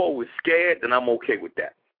status quo is scared, then I'm okay with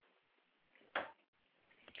that.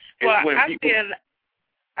 Well,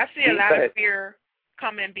 I see a lot of fear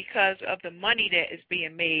coming because of the money that is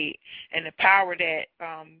being made and the power that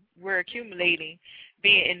we're accumulating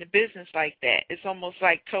being in the business like that. It's almost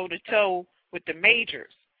like toe-to-toe with the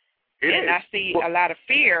majors. I see a lot of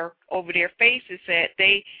fear over their faces that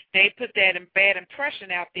they put that bad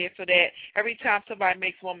impression out there so that every time somebody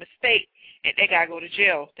makes one mistake, they got to go to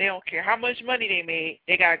jail. They don't care how much money they made,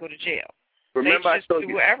 they got to go to jail. Remember, they just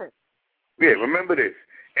do whatever. Yeah, remember this.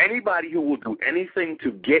 Anybody who will do anything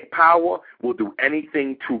to get power will do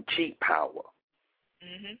anything to keep power.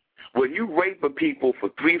 Mm-hmm. When you rape a people for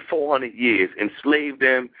 300-400 years, enslave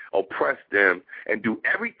them, oppress them, and do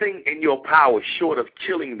everything in your power short of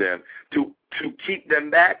killing them to keep them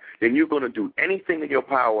back, then you're going to do anything in your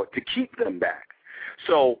power to keep them back.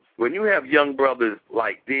 So when you have young brothers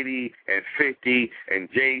like Diddy and 50 and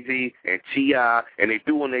Jay-Z and T.I. and they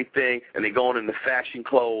doing their thing and they're going into fashion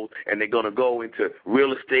clothes and they're going to go into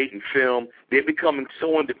real estate and film, they're becoming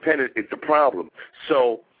so independent, it's a problem.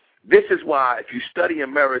 So this is why if you study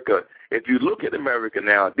America, if you look at America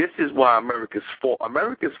now, this is why America's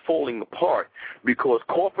falling apart, because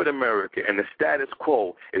corporate America and the status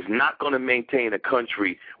quo is not going to maintain a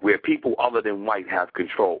country where people other than white have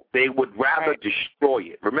control. They would rather destroy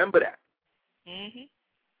it. Remember that. Mm-hmm.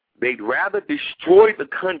 They'd rather destroy the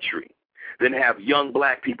country than have young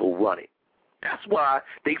black people run it. That's why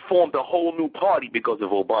they formed a whole new party because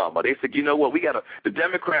of Obama. They said, you know what, the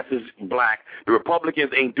Democrats is black, the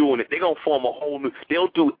Republicans ain't doing it. They're going to form a whole new, they'll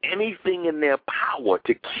do anything in their power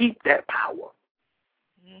to keep that power.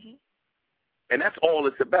 Mm-hmm. And that's all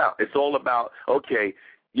it's about. It's all about, okay,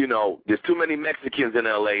 you know, there's too many Mexicans in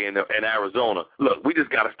L.A. and Arizona. Look, we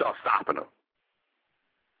just got to start stopping them.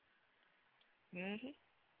 Mm-hmm.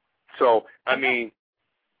 So, I mean,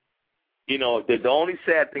 you know, the only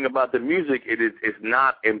sad thing about the music, it's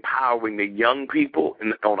not empowering the young people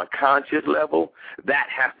on a conscious level. That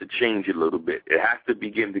has to change a little bit. It has to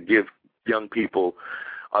begin to give young people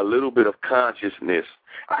a little bit of consciousness.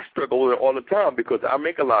 I struggle with it all the time because I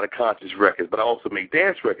make a lot of conscious records, but I also make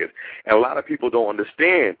dance records. And a lot of people don't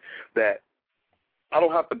understand that I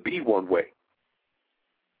don't have to be one way.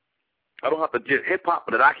 I don't have to just hip-hop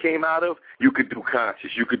that I came out of. You could do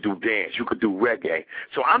conscious. You could do dance. You could do reggae.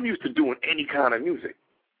 So I'm used to doing any kind of music.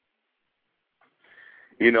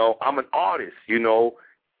 You know, I'm an artist. You know,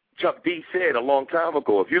 Chuck D said a long time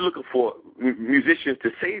ago, if you're looking for musicians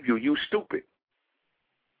to save you, you stupid.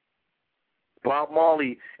 Bob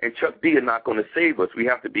Marley and Chuck D are not going to save us. We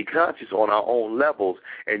have to be conscious on our own levels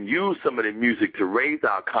and use some of the music to raise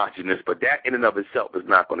our consciousness, but that in and of itself is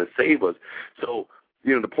not going to save us. So,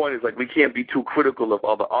 you know, the point is, like, we can't be too critical of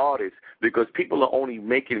other artists because people are only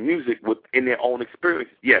making music in their own experience.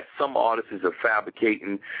 Yes, some artists are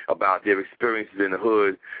fabricating about their experiences in the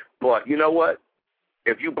hood, but you know what?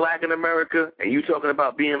 If you black in America and you talking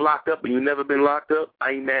about being locked up and you never been locked up,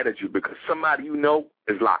 I ain't mad at you because somebody you know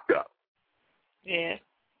is locked up. Yeah.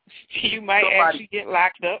 You might actually get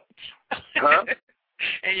locked up. Huh?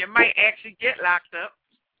 And you might actually get locked up.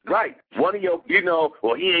 Right. One of your, you know,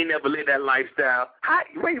 well, he ain't never lived that lifestyle.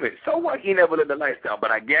 Wait a minute. So what? He never lived the lifestyle. But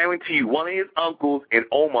I guarantee you, one of his uncles in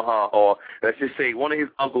Omaha, or let's just say one of his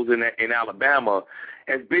uncles in Alabama,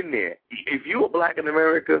 has been there. If you are black in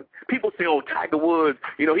America, people say, oh, Tiger Woods,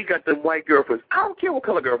 you know, he got them white girlfriends. I don't care what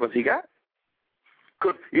color girlfriends he got.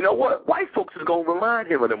 Because, you know what? White folks is going to remind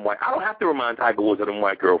him of them white. I don't have to remind Tiger Woods of them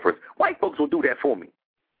white girlfriends. White folks will do that for me.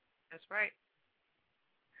 That's right.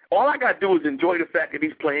 All I got to do is enjoy the fact that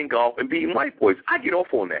he's playing golf and beating white boys. I get off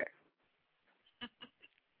on that.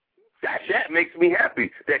 That makes me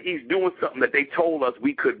happy that he's doing something that they told us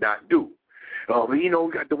we could not do. Oh, you know,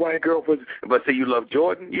 we got the white girlfriends. But say you love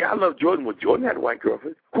Jordan? Yeah, I love Jordan. Well, Jordan had a white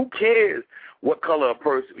girlfriend. Who cares what color a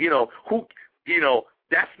person, you know,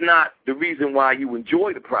 that's not the reason why you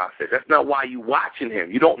enjoy the process. That's not why you watching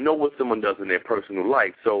him. You don't know what someone does in their personal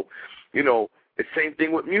life. So, you know, the same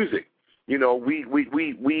thing with music. You know, we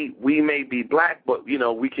may be black, but, you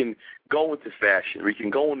know, we can go into fashion. We can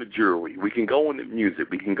go into jewelry. We can go into music.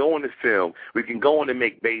 We can go into film. We can go in and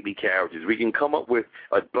make baby carriages. We can come up with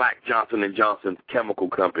a black Johnson & Johnson chemical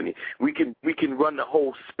company. We can run the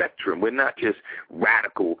whole spectrum. We're not just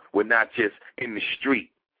radical. We're not just in the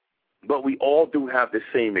street. But we all do have the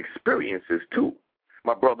same experiences, too.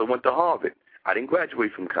 My brother went to Harvard. I didn't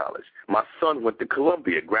graduate from college. My son went to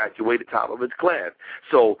Columbia, graduated top of his class.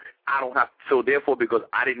 So therefore, because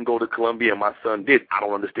I didn't go to Columbia and my son did, I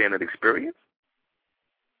don't understand that experience.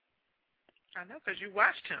 I know, because you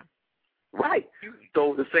watched him. Right.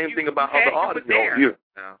 So the same thing about other artists.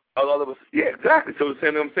 Yeah, exactly. So the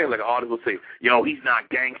same thing I'm saying, like an artist will say, yo, he's not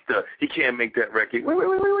gangster. He can't make that record. Wait.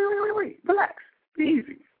 Relax. Be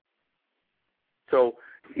easy. So,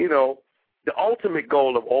 you know, the ultimate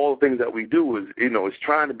goal of all the things that we do is, you know, is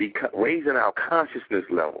trying to be raising our consciousness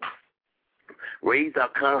level. Raise our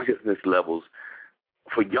consciousness levels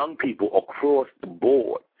for young people across the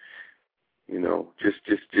board. You know, just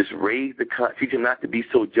raise teach them not to be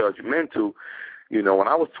so judgmental. You know, when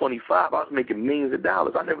I was 25, I was making millions of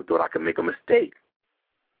dollars. I never thought I could make a mistake.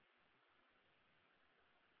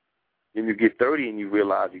 Then you get 30 and you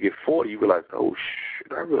get 40, you realize, oh,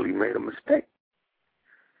 shit, I really made a mistake.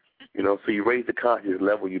 You know, so you raise the conscious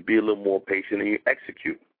level, you be a little more patient, and you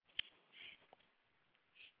execute.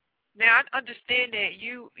 Now, I understand that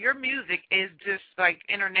your music is just, like,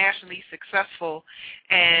 internationally successful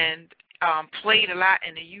and played a lot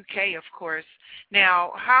in the UK, of course.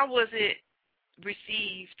 Now, how was it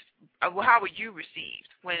received? How were you received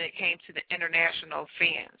when it came to the international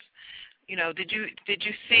fans? You know, did you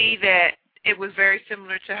see that it was very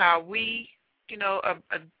similar to how we, you know,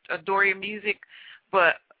 adore your music,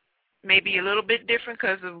 but maybe a little bit different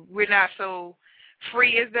because we're not so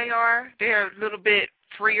free as they are? They're a little bit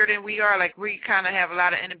freer than we are. Like, we kind of have a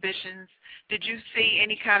lot of inhibitions. Did you see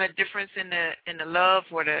any kind of difference in the love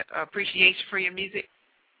or the appreciation for your music?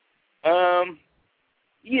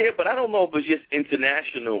 Yeah, but I don't know if it's just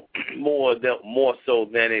international more so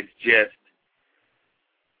than it's just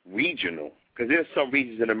regional. Because there's some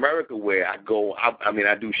regions in America where I do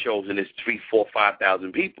shows and there's 3,000, 4,000,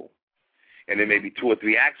 5,000 people. And there may be 2 or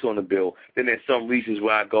 3 acts on the bill. Then there's some regions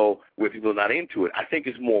where I go where people are not into it. I think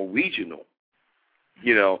it's more regional.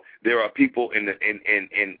 You know, there are people in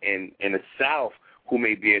the South who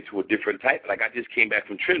may be into a different type. Like, I just came back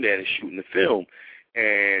from Trinidad and shooting the film,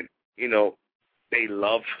 and you know, they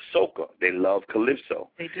love soca, they love calypso,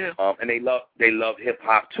 they do, and they love hip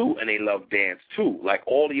hop too, and they love dance too. Like,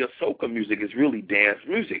 all of your soca music is really dance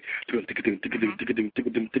music. You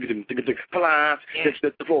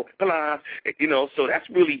know, so that's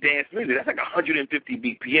really dance music. That's like 150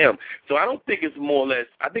 BPM. So I don't think it's more or less.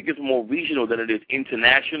 I think it's more regional than it is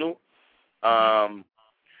international.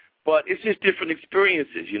 But it's just different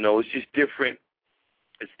experiences. You know, it's just different.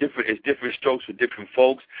 It's different strokes for different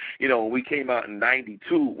folks. You know, when we came out in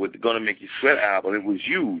 '92 with the Gonna Make You Sweat album, it was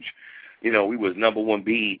huge. You know, we was #1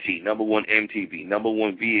 BET, #1 MTV,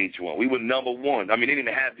 #1 VH1. We were #1. I mean, they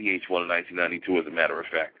didn't have VH1 in 1992, as a matter of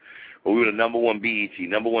fact. But we were the #1 BET,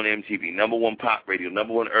 #1 MTV, #1 pop radio,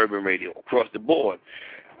 #1 urban radio, across the board.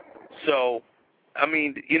 So, I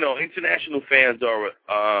mean, you know, international fans are,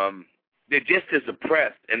 they're just as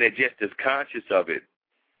oppressed and they're just as conscious of it.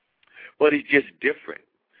 But it's just different.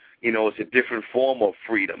 You know, it's a different form of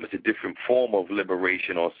freedom. It's a different form of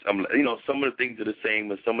liberation. Or you know, some of the things are the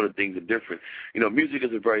same and some of the things are different. You know, music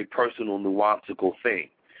is a very personal, nuanceical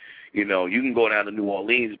thing. You know, you can go down to New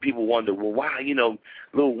Orleans and people wonder, well, why, you know,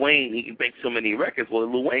 Lil Wayne, he makes so many records. Well,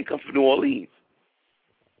 Lil Wayne comes from New Orleans.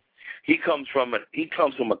 He comes from a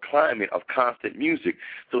climate of constant music,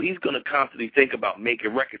 so he's going to constantly think about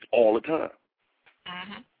making records all the time.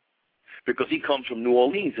 Mm-hmm. Because he comes from New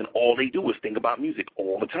Orleans, and all they do is think about music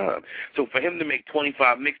all the time. So for him to make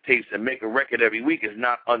 25 mixtapes and make a record every week is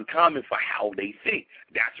not uncommon for how they think.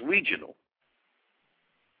 That's regional.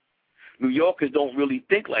 New Yorkers don't really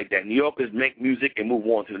think like that. New Yorkers make music and move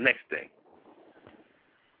on to the next thing.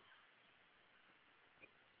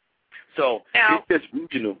 So it's just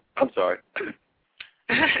regional. I'm sorry.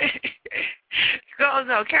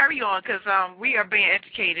 No, carry on, because we are being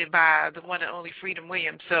educated by the one and only Freedom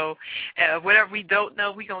Williams. So whatever we don't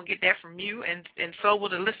know, we're going to get that from you, and so will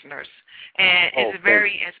the listeners. And it's a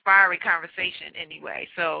very inspiring conversation anyway.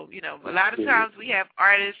 So, you know, a lot of times we have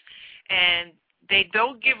artists, and they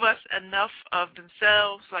don't give us enough of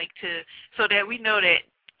themselves, so that we know that,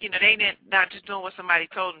 you know, they not just doing what somebody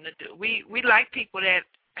told them to do. We like people that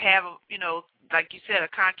have, you know, like you said, a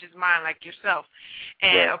conscious mind like yourself,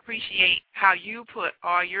 and appreciate how you put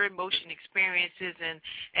all your emotion experiences and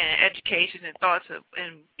education and thoughts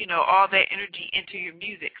and all that energy into your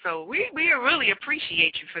music. So we really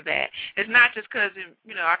appreciate you for that. It's not just because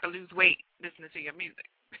I could lose weight listening to your music.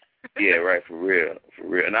 Yeah, right, for real.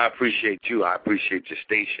 And I appreciate you. I appreciate your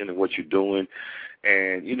station and what you're doing.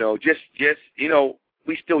 And,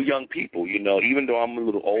 we still young people, even though I'm a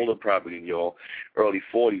little older probably than y'all, early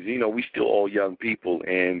 40s, we still all young people.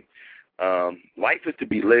 And life is to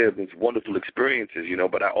be lived. It's wonderful experiences,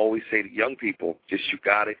 but I always say to young people, you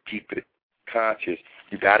got to keep it conscious.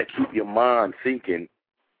 You got to keep your mind thinking.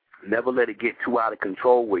 Never let it get too out of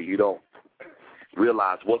control where you don't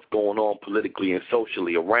realize what's going on politically and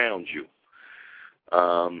socially around you.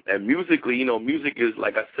 And musically, music is,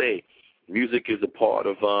 like I say, music is a part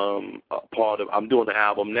of, I'm doing an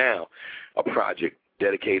album now, a project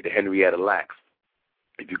dedicated to Henrietta Lacks.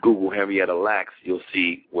 If you Google Henrietta Lacks, you'll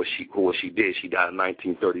see what she did. She died in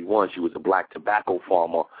 1931. She was a black tobacco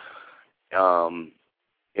farmer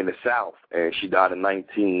in the South, and she died in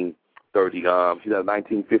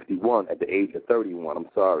 1951 at the age of 31,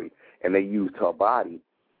 and they used her body.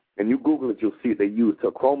 And you Google it, you'll see they used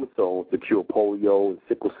her chromosomes to cure polio and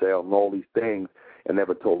sickle cell and all these things, and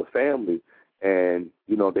never told the family. And,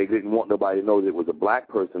 they didn't want nobody to know that it was a black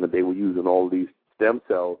person, that they were using all these stem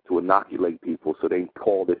cells to inoculate people. So they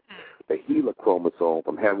called it the HeLa chromosome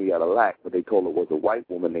from Henrietta Lacks, but they told it was a white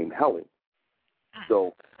woman named Helen.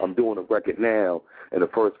 So I'm doing a record now, and the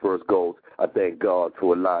first verse goes, I thank God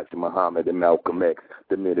for Elijah Muhammad and Malcolm X,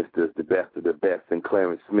 the ministers, the best of the best, and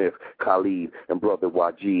Clarence Smith, Khalid, and Brother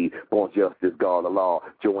Wajid, Born Justice, God Allah,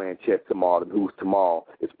 Joanne Chetamard, and who's tomorrow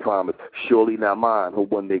is promised. Surely not mine, who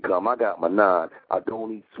one day come, I got my 9. I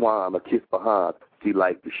don't eat swine or kiss behind. See,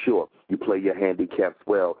 life is short. You play your handicaps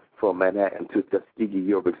well. From Manhattan to Tuskegee,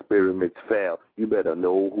 your experiments fail. You better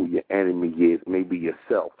know who your enemy is, maybe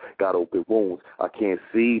yourself. Got open wounds. I can't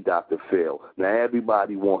see Dr. Phil. Now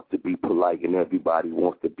everybody wants to be polite and everybody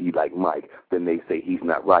wants to be like Mike. Then they say he's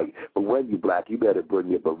not right. But when you black, you better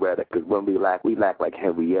bring your Beretta, because when we lack like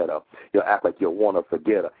Henrietta. You'll act like you want to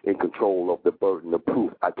forget her. In control of the burden of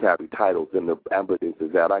proof. I carry titles and the evidence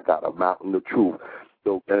is that I got a mountain of truth.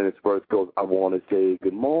 So then this verse goes, I want to say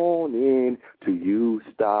good morning to you,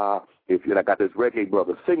 star. I got this reggae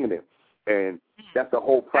brother singing it. And that's the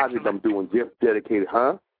whole project I'm doing, just dedicated,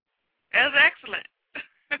 huh? That's excellent.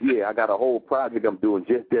 Yeah, I got a whole project I'm doing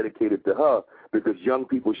just dedicated to her because young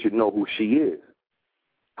people should know who she is.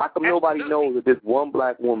 How come nobody knows that this one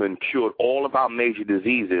black woman cured all of our major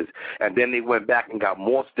diseases, and then they went back and got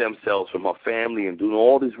more stem cells from her family and doing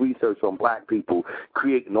all this research on black people,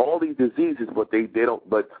 creating all these diseases, but they don't.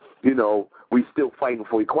 But we still fighting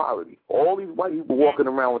for equality. All these white people walking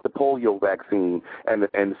around with the polio vaccine, and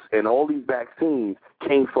all these vaccines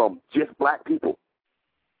came from just black people.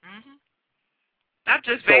 Mm-hmm. Not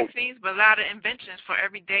just vaccines, but a lot of inventions for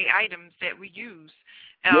everyday items that we use.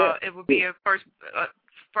 It would be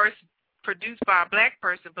first produced by a black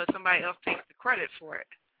person, but somebody else takes the credit for it.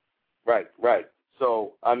 Right.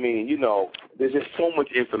 So, there's just so much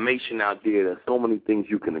information out there. There's so many things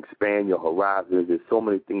you can expand your horizons. There's so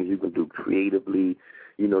many things you can do creatively.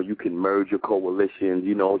 You can merge your coalitions,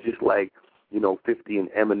 just like, 50 and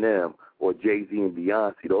Eminem or Jay-Z and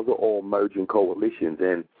Beyonce. Those are all merging coalitions.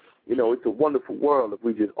 And, it's a wonderful world if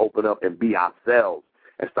we just open up and be ourselves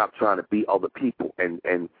and stop trying to be other people and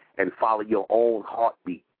follow your own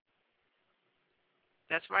heartbeat.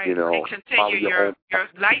 That's right. And continue your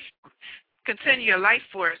life. Continue your life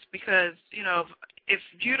force, because if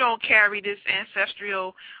you don't carry this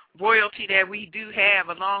ancestral royalty that we do have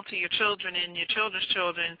along to your children and your children's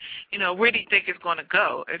children, where do you think it's going to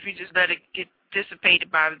go? If you just let it get dissipated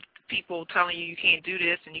by people telling you can't do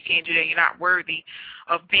this and you can't do that, you're not worthy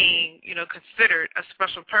of being, considered a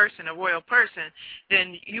special person, a royal person,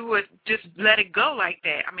 then you would just let it go like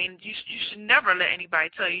that. I mean, you should never let anybody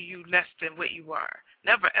tell you less than what you are.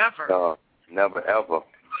 Never, ever. No, never, ever.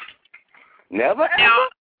 Never, ever? Now,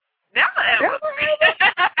 never, ever.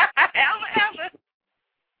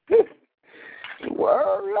 Never, ever.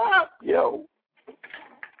 Word up, yo.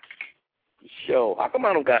 How come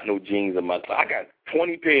I don't got no jeans in my closet? I got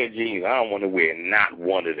 20 pair of jeans. I don't want to wear not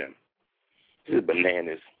one of them. This is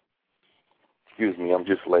bananas. Excuse me, I'm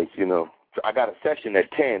just like, I got a session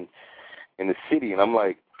at 10 in the city, and I'm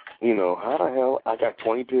like, how the hell I got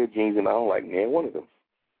 20 pair of jeans and I don't like one of them?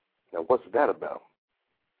 Now, what's that about?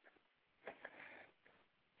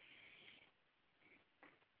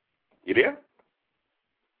 You there?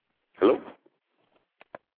 Hello?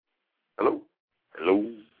 Hello?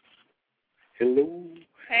 Hello? Hello?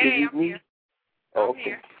 Hey, I'm here. Oh,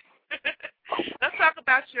 okay. Let's talk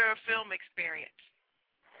about your film experience.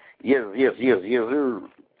 Yes.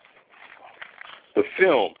 The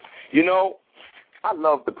film. You know, I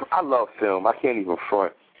love film. I can't even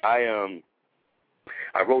front. I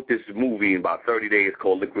wrote this movie in about 30 days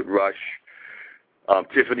called Liquid Rush.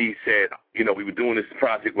 Tiffany said, you know, we were doing this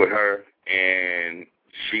project with her, and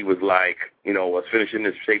she was like, you know, I was finishing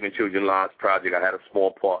this Saving Children Lives project. I had a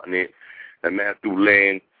small part in it, and Matthew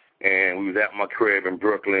Lynn, and we was at my crib in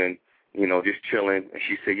Brooklyn, you know, just chilling. And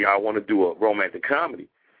she said, yeah, I want to do a romantic comedy.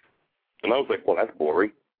 And I was like, well, that's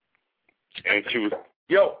boring. And she was,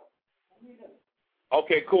 yo,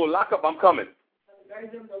 okay, cool, lock up, I'm coming.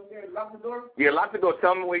 Lock the door? Yeah, lock the door.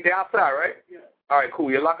 Tell me wait there outside, right? Yeah. All right,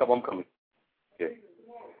 cool. Yeah, lock up, I'm coming. Yeah.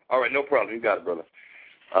 All right, no problem. You got it, brother.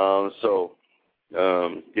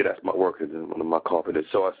 Yeah, that's my work, one of my carpenters.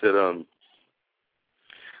 So I said,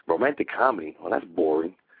 romantic comedy, well, that's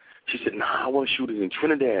boring. She said, nah, I want to shoot it in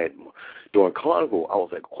Trinidad during Carnival. I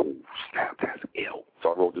was like, oh, snap, that's ill.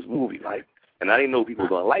 So I wrote this movie, right? And I didn't know people were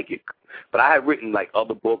going to like it. But I had written, like,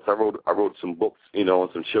 other books. I wrote some books, you know,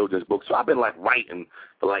 and some children's books. So I've been, like, writing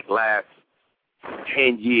for, like, last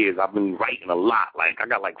 10 years. I've been writing a lot. Like, I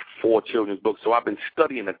got, like, 4 children's books. So I've been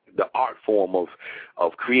studying the art form of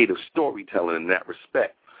creative storytelling in that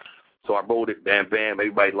respect. So I wrote it, bam, bam.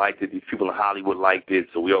 Everybody liked it. These people in Hollywood liked it,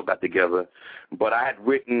 so we all got together. But I had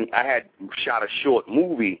shot a short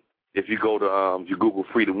movie. If you go to, you Google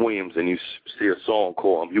Reverbnation and you see a song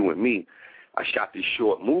called You and Me, I shot this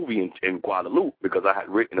short movie in Guadeloupe because I had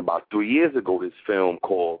written about 3 years ago this film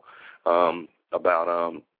called about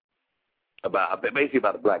basically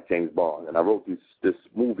about a black James Bond. And I wrote this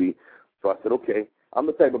movie, so I said, okay, I'm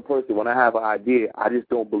the type of person, when I have an idea, I just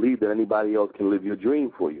don't believe that anybody else can live your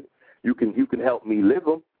dream for you. You can help me live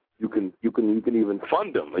them. You can even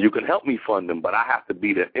fund them, or you can help me fund them, but I have to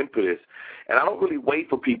be the impetus. And I don't really wait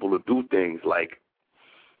for people to do things like,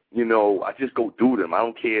 you know, I just go do them. I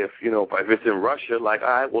don't care if, you know, if it's in Russia, like, all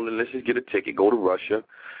right, well, then let's just get a ticket, go to Russia,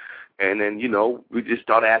 and then, you know, we just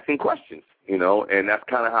start asking questions, you know, and that's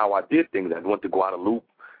kind of how I did things. I went to Guadeloupe.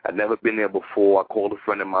 I'd never been there before. I called a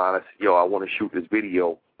friend of mine. I said, yo, I want to shoot this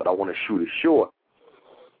video, but I want to shoot it short.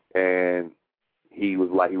 And he was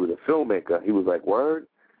like, he was a filmmaker. He was like, word?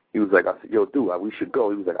 He was like, I said, yo, dude, we should go.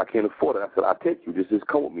 He was like, I can't afford it. I said, I'll take you. Just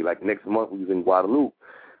come with me. Like, next month we was in Guadeloupe.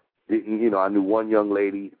 You know, I knew one young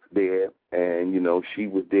lady there, and, you know, she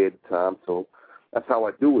was there at the time. So that's how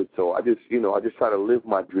I do it. So I just try to live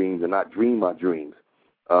my dreams and not dream my dreams.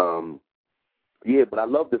 Yeah, but I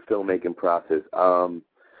love the filmmaking process.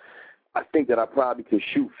 I think that I probably can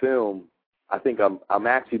shoot film. I think I'm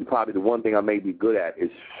actually probably the one thing I may be good at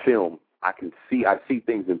is film. I see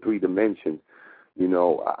things in 3 dimensions. You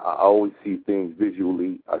know, I always see things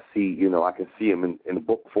visually. I can see them in a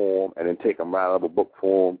book form and then take them right out of a book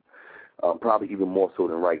form, probably even more so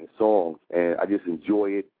than writing songs. And I just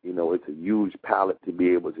enjoy it. You know, it's a huge palette to be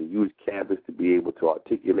able, it's a huge canvas to be able to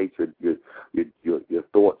articulate your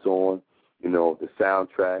thoughts on, you know, the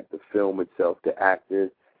soundtrack, the film itself, the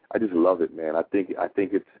actors. I just love it, man. I think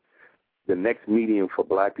it's the next medium for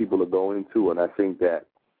black people to go into, and I think that,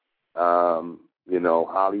 you know,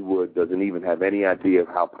 Hollywood doesn't even have any idea of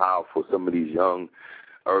how powerful some of these young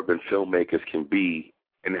urban filmmakers can be,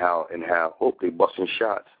 and how they busting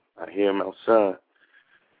shots. I hear them outside.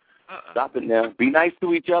 Stop it now. Be nice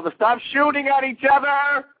to each other. Stop shooting at each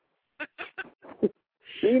other.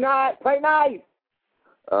 Be nice. Play nice.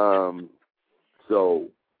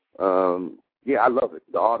 Yeah, I love it.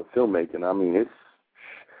 The art of filmmaking.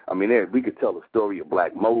 We could tell the story of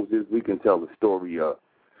Black Moses. We can tell the story of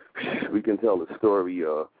the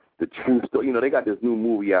true story. You know, they got this new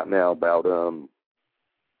movie out now about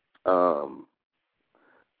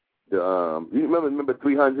you remember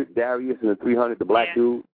 300, Darius and the 300, the black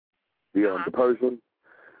dude, the Persian.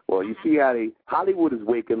 Well, you see how Hollywood is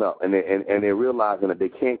waking up, and they're realizing that they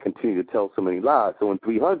can't continue to tell so many lies. So in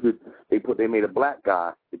 300, they made a black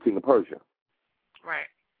guy the king of Persia. Right.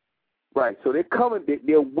 Right. So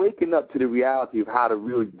they're waking up to the reality of how to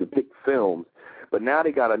really depict films. But now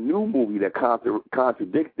they got a new movie that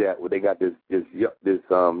contradicts that, where they got this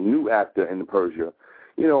new actor in the Persia.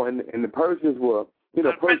 You know, and the Persians were, you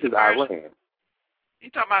know, Persia's Iran. You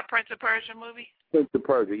talking about Prince of Persia movie? Prince of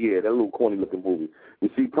Persia, yeah, that little corny-looking movie. You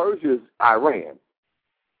see, Persia's Iran,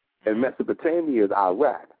 and Mesopotamia is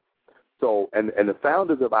Iraq. So, and the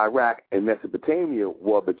founders of Iraq and Mesopotamia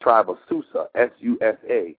were the tribe of Susa,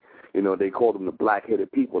 S-U-S-A. You know, they called them the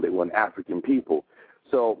black-headed people. They were an African people.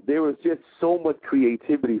 So there was just so much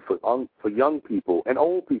creativity for young people and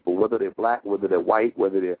old people, whether they're black, whether they're white,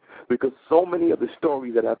 because so many of the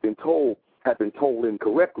stories that have been told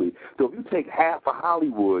incorrectly. So if you take half of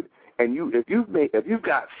Hollywood and if you've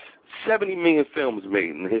got 70 million films made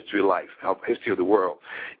in the history of life, history of the world,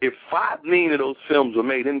 if 5 million of those films were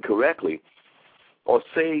made incorrectly, or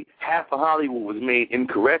say half of Hollywood was made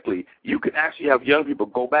incorrectly, you could actually have young people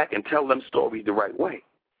go back and tell them stories the right way.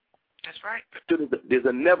 That's right. There's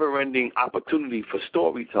a never-ending opportunity for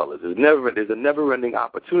storytellers. There's a never-ending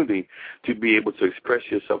opportunity to be able to express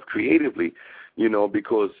yourself creatively,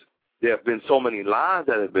 because there have been so many lies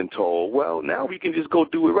that have been told. Well, now we can just go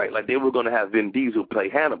do it right. Like they were going to have Vin Diesel play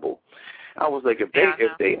Hannibal. I was like, if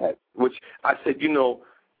they had, which I said,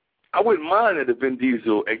 I wouldn't mind that if Vin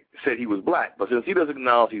Diesel said he was black, but since he doesn't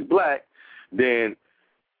acknowledge he's black, then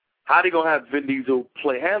how are they going to have Vin Diesel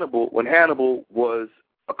play Hannibal when Hannibal was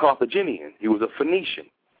a Carthaginian? He was a Phoenician.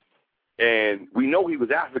 And we know he was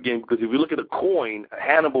African because if you look at a coin,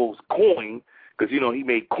 Hannibal's coin, because, he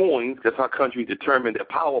made coins. That's how countries determine their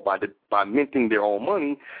power by minting their own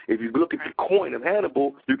money. If you look at the coin of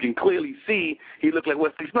Hannibal, you can clearly see he looked like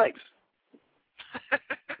Wesley Snipes.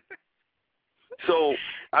 So,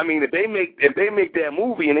 I mean, if they make that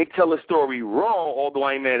movie and they tell a story wrong, although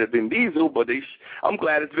I ain't mad at Vin Diesel, but I'm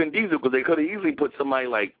glad it's Vin Diesel because they could have easily put somebody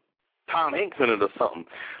like Tom Hanks in it or something.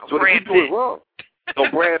 So if you do it wrong,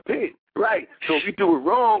 Brad Pitt. Right. So if you do it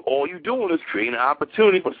wrong, all you're doing is creating an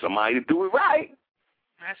opportunity for somebody to do it right.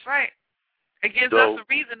 That's right. It gives us a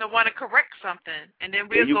reason to want to correct something, and then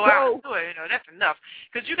we'll go out and do it. That's enough.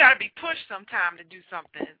 Because you got to be pushed sometime to do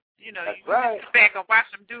something. You sit back and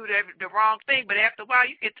watch them do the wrong thing, but after a while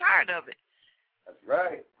you get tired of it. That's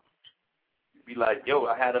right. You be like, yo,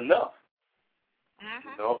 I had enough.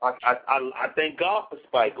 Mm-hmm. I thank God for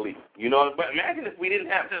Spike Lee. But imagine if we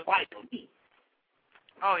didn't have Spike Lee.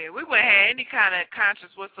 Oh, yeah, we wouldn't have any kind of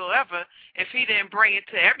conscience whatsoever if he didn't bring it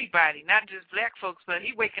to everybody, not just black folks, but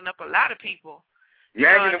he waking up a lot of people.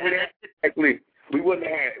 Imagine if we didn't have Spike Lee. We wouldn't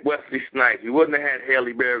have had Wesley Snipes. We wouldn't have had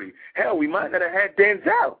Halle Berry. Hell, we might not have had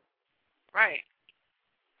Denzel. Right.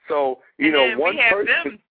 So, one person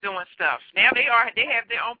them doing stuff. Now they have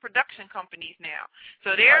their own production companies now.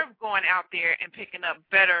 So they're going out there and picking up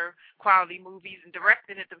better quality movies and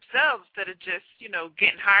directing it themselves instead of just,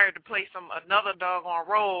 getting hired to play another doggone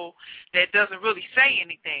role that doesn't really say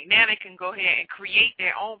anything. Now they can go ahead and create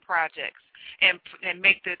their own projects and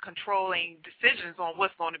make the controlling decisions on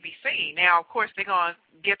what's going to be seen. Now, of course, they're going to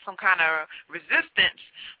get some kind of resistance,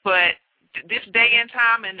 but this day and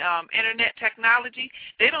time and internet technology,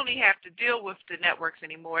 they don't even have to deal with the networks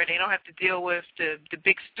anymore. They don't have to deal with the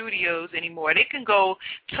big studios anymore. They can go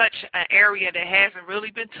touch an area that hasn't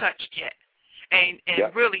really been touched yet and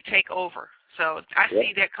really take over. So I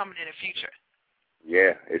see that coming in the future.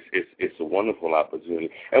 Yeah, it's a wonderful opportunity.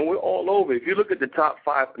 And we're all over. If you look at the top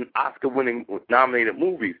 5 Oscar-winning nominated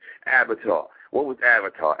movies, Avatar. What was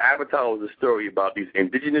Avatar? Avatar was a story about these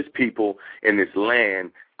indigenous people in this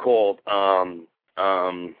land called not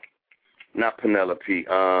Penelope,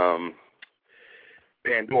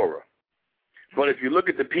 Pandora. But if you look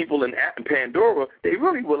at the people in Pandora, they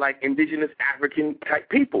really were like indigenous African-type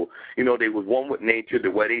people. They was one with nature, the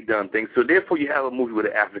way they done things. So therefore, you have a movie with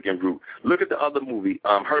an African root. Look at the other movie,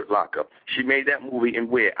 Hurt Locker. She made that movie in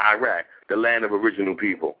where? Iraq, the land of original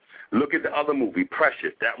people. Look at the other movie,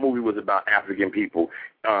 Precious. That movie was about African people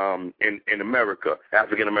in America,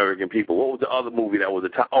 African-American people. What was the other movie that was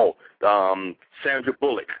Sandra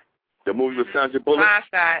Bullock. The movie with Sandra Bullock?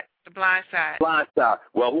 The Blind Side. Blind Side.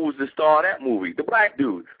 Well, who was the star of that movie? The black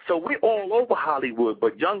dude. So we're all over Hollywood,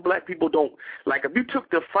 but young black people don't. Like, if you took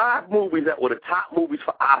the 5 movies that were the top movies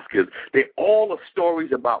for Oscars, they all are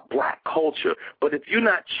stories about black culture. But if you're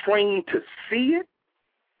not trained to see it,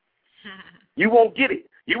 you won't get it.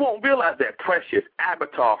 You won't realize that Precious,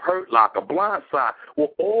 Avatar, Hurt Locker, Blind Side were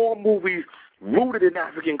all movies rooted in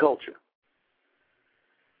African culture.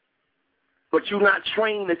 But you're not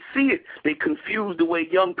trained to see it. They confuse the way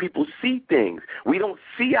young people see things. We don't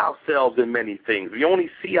see ourselves in many things. We only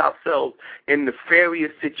see ourselves in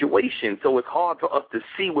nefarious situations, so it's hard for us to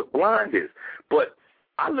see what blind is. But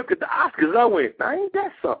I look at the Oscars, I went, now ain't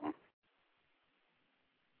that something?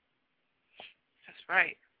 That's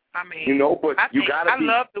right. I mean, but you gotta be.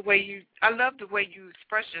 I love the way you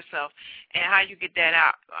express yourself and how you get that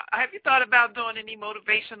out. Have you thought about doing any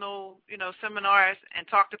motivational, seminars and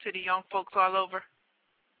talking to the young folks all over?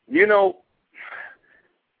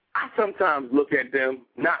 I sometimes look at them.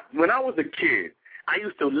 When I was a kid, I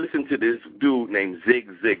used to listen to this dude named Zig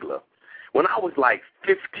Ziglar. When I was like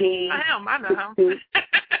 15. I know him.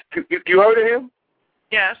 You heard of him?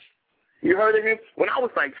 Yes. You heard of him? When I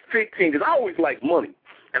was like 15, because I always liked money.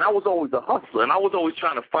 And I was always a hustler, and I was always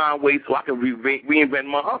trying to find ways so I can reinvent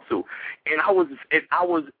my hustle. And I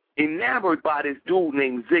was enamored by this dude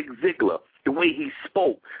named Zig Ziglar, the way he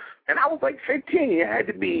spoke. And I was like 15. It had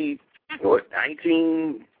to be, what,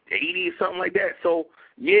 1980 or something like that. So,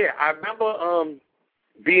 yeah, I remember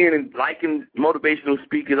liking motivational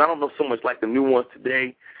speakers. I don't know so much like the new ones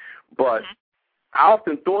today, but I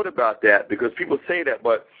often thought about that because people say that.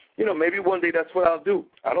 But, you know, maybe one day that's what I'll do.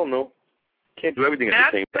 I don't know. Can't do everything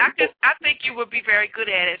at the same time. I think you would be very good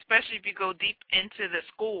at it, especially if you go deep into the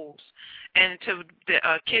schools and to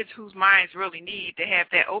the kids whose minds really need to have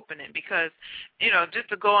that opening because, you know, just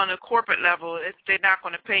to go on a corporate level, they're not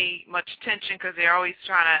going to pay much attention because they're always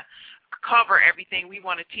trying to cover everything we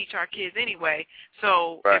want to teach our kids anyway.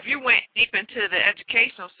 So if you went deep into the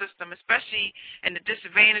educational system, especially in the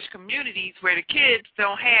disadvantaged communities where the kids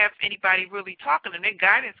don't have anybody really talking to them, their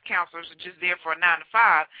guidance counselors are just there for a 9 to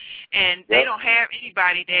 5, and they don't have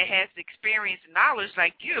anybody that has the experience and knowledge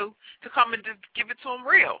like you to come and just give it to them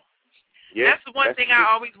real. Yeah, that's the one thing I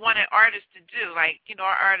always wanted artists to do. Like, you know,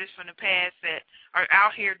 our artists from the past that are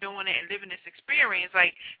out here doing it and living this experience,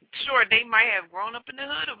 like, sure, they might have grown up in the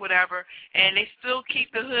hood or whatever, and they still keep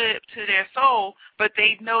the hood to their soul, but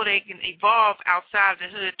they know they can evolve outside the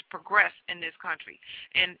hood to progress in this country.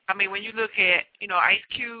 And, I mean, when you look at, you know, Ice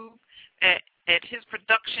Cube, at his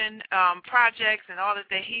production projects and all that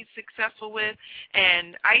he's successful with,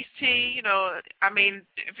 and Ice-T, you know, I mean,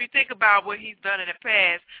 if you think about what he's done in the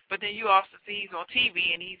past, but then you also see he's on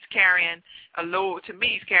TV and he's carrying a load, to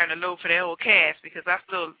me, he's carrying a load for the whole cast because I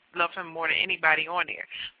still love him more than anybody on there.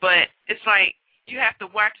 But it's like you have to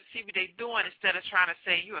watch to see what they're doing instead of trying to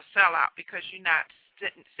say you're a sellout because you're not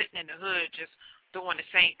sitting in the hood just doing the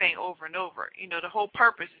same thing over and over. You know, the whole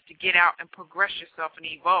purpose is to get out and progress yourself and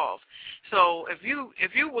evolve. So if you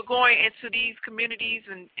were going into these communities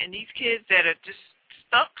and these kids that are just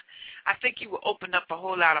stuck, I think you would open up a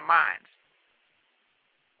whole lot of minds.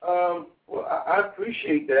 Well, I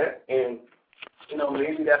appreciate that, and, you know,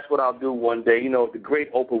 maybe that's what I'll do one day. You know, the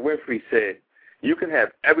great Oprah Winfrey said, you can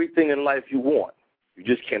have everything in life you want. You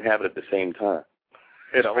just can't have it at the same time.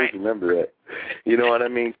 And I always remember that. You know what I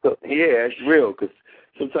mean? So, yeah, it's real because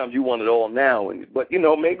sometimes you want it all now. But, you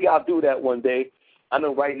know, maybe I'll do that one day. I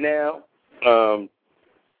know right now,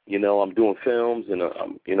 you know, I'm doing films and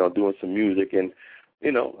I'm, you know, doing some music. And,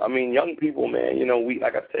 you know, I mean, young people, man, you know,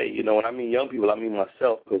 like I say, you know, when I mean young people, I mean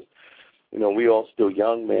myself because, you know, we all still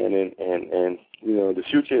young, man. And you know, the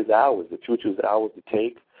future is ours. The future is ours to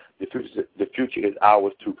take. The future is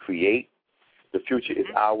ours to create. The future is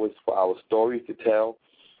ours for our stories to tell.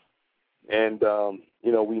 And,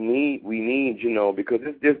 you know, we need, you know, because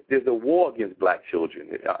there's a war against black children.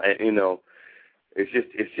 You know,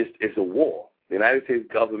 it's a war. The United States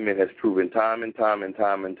government has proven time and time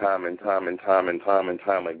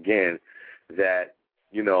again that,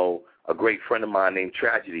 you know, a great friend of mine named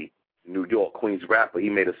Tragedy, New York, Queens rapper, he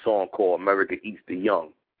made a song called America Eats the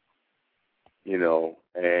Young. You know,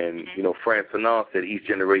 and, you know, Franz Fanon said each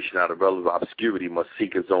generation out of relative obscurity must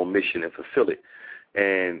seek its own mission and fulfill it.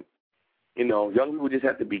 And, you know, young people just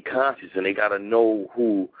have to be conscious, and they got to know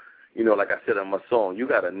who, you know, like I said on my song, you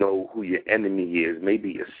got to know who your enemy is,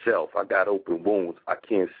 maybe yourself. I got open wounds. I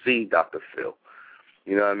can't see Dr. Phil.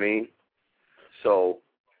 You know what I mean? So,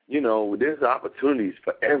 you know, there's opportunities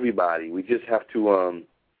for everybody. We just have to,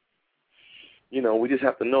 you know, we just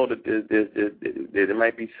have to know that there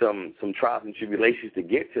might be some trials and tribulations to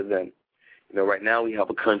get to them. You know, right now we have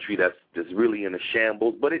a country that's really in a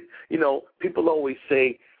shambles. But, you know, people always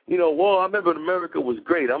say, you know, well, I remember America was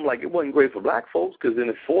great. I'm like, it wasn't great for black folks because in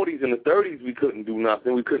the 40s and the 30s we couldn't do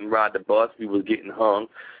nothing. We couldn't ride the bus. We was getting hung.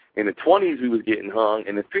 In the 20s we was getting hung.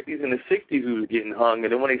 In the 50s and the 60s we was getting hung.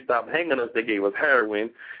 And then when they stopped hanging us, they gave us heroin.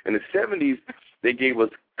 In the 70s they gave us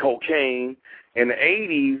cocaine. In the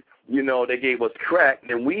 80s, you know, they gave us crack.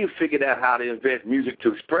 And we figured out how to invent music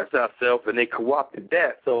to express ourselves, and they co-opted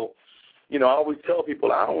that. So, you know, I always tell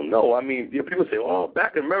people, I don't know. I mean, people say, oh,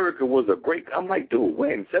 back in America was a great. I'm like, dude,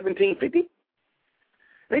 when? 1750?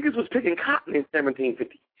 Niggas was picking cotton in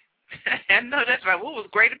 1750. I know, that's right. What was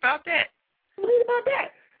great about that? What was great about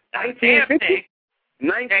that? 1950.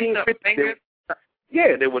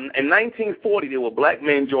 Yeah, they were in 1940. There were black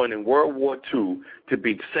men joining World War II to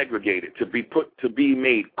be segregated, to be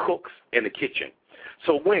made cooks in the kitchen.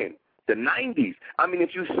 So when the 90s, I mean,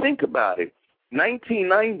 if you think about it,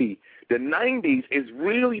 1990, the 90s is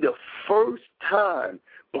really the first time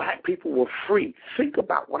black people were free. Think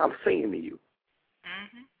about what I'm saying to you.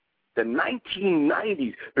 Mm-hmm. The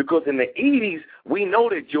 1990s, because in the 80s, we know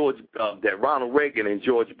that Ronald Reagan and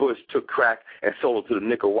George Bush took crack and sold it to the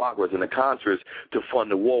Nicaraguans and the Contras to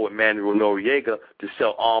fund the war with Manuel Noriega to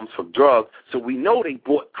sell arms for drugs. So we know they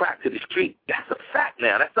brought crack to the street. That's a fact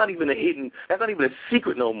now. That's not even a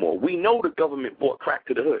secret no more. We know the government brought crack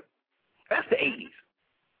to the hood. That's the 80s.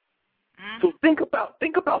 So think about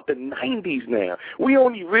the 90s now. We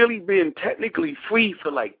only really been technically free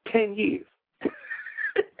for like 10 years.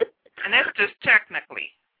 And that's just technically,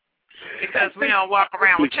 because we don't walk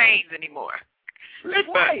around with chains anymore. That's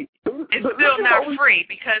right. It's still not free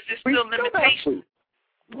because there's still limitations.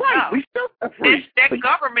 Right, No. we still not free. That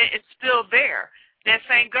government is still there. That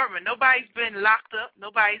same government. Nobody's been locked up.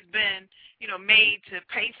 Nobody's been, made to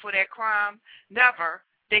pay for that crime. Never.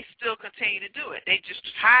 They still continue to do it. They just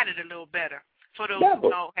hide it a little better for those who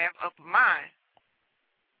don't have upper mind.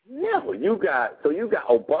 Never. You got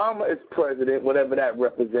Obama as president, whatever that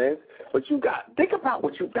represents. But think about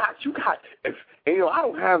what you got. I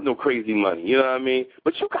don't have no crazy money, you know what I mean?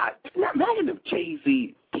 But you got, imagine if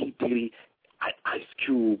Jay-Z, P. Diddy, Ice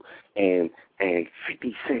Cube, and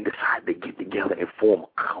 50 Cent decided to get together and form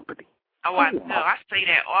a company. Oh, I know. I say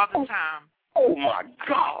that all the time. Oh, my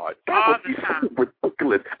God. That would be so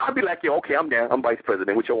ridiculous. I'd be like, okay, I'm down. I'm vice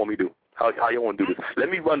president. What y'all want me to do? How y'all want to do this? Let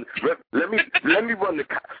me run the,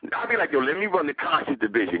 I'll be like, let me run the conscience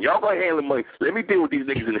division. Y'all go handle the money. Let me deal with these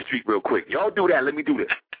niggas in the street real quick. Y'all do that. Let me do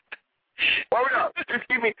this. Hurry up. Just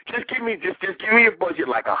give me a budget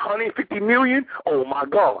like $150 million. Oh, my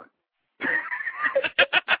God.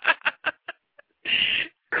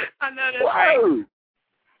 I know that's right.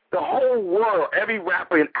 The whole world, every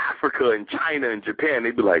rapper in Africa and China and Japan,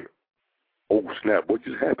 they'd be like, oh, snap, what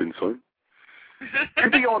just happened, son?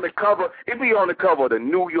 It'd be on the cover of the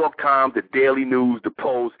New York Times, the Daily News, the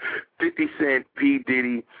Post. 50 Cent, P.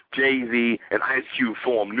 Diddy, Jay-Z, and Ice Cube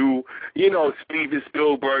form new. Steven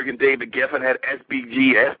Spielberg and David Geffen had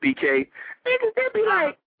SBG, SBK. They'd be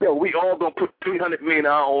like, we all gonna put $300 million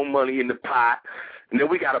of our own money in the pot, and then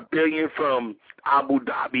we got $1 billion from Abu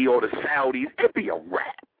Dhabi or the Saudis. It'd be a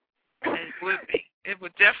wrap. It would be. It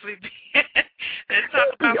would definitely be. And talk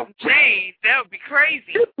about some change. That would be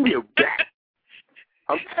crazy. It'd be a wrap.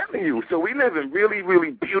 I'm telling you. So we live in really,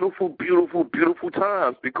 really beautiful, beautiful, beautiful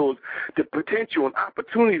times because the potential and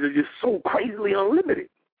opportunities are just so crazily unlimited.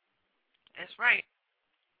 That's right.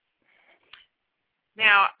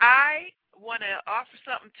 Now, I want to offer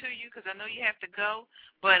something to you because I know you have to go,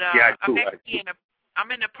 but I'm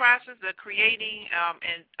in the process of creating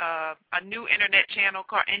a new internet channel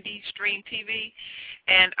called Indie Stream TV,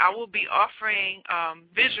 and I will be offering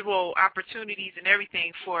visual opportunities and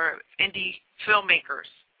everything for indie filmmakers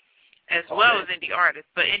as well as indie artists,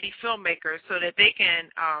 but indie filmmakers so that they can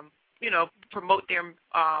promote their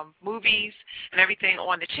movies and everything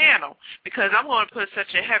on the channel, because I'm going to put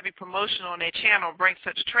such a heavy promotion on that channel, bring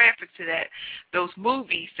such traffic to those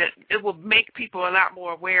movies, that it will make people a lot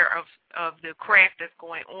more aware of the craft that's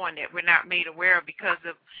going on that we're not made aware of because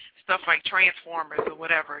of stuff like Transformers or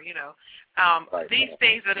whatever, These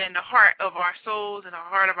things are in the heart of our souls and the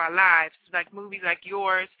heart of our lives, like movies like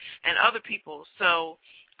yours and other people's. So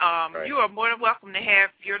you are more than welcome to have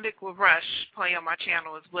your Liquid Rush play on my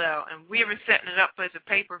channel as well. And we're even setting it up as a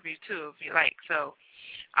pay-per-view, too, if you like. So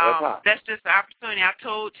that's just the opportunity. I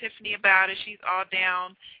told Tiffany about it. She's all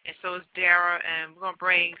down, and so is Dara. And we're going to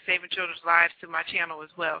bring Saving Children's Lives to my channel as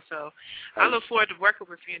well. So I look forward to working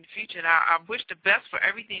with you in the future. And I wish the best for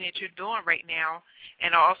everything that you're doing right now.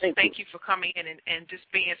 And I also thank you for coming in and just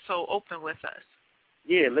being so open with us.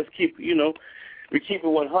 Yeah, let's keep, we keep it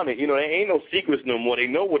 100. There ain't no secrets no more. They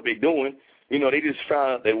know what they're doing. They just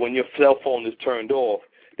found out that when your cell phone is turned off,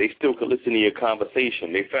 they still could listen to your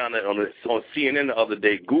conversation. They found that on CNN the other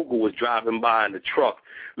day, Google was driving by in the truck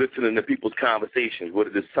listening to people's conversations with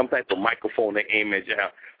some type of microphone they aim at you.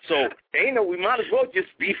 So, we might as well just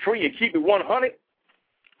be free and keep it 100.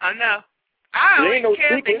 I know. I don't even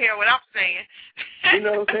care to hear what I'm saying. You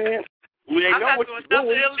know what I'm saying? I'm not doing nothing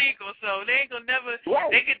illegal, so they ain't gonna never.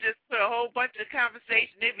 Right. They could just put a whole bunch of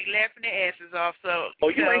conversation. They be laughing their asses off. So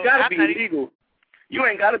you ain't gotta be illegal. You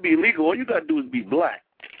ain't gotta be illegal. All you gotta do is be black.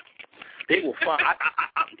 They will find.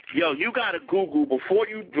 You gotta Google before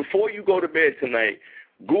you go to bed tonight.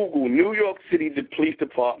 Google New York City Police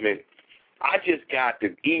Department. I just got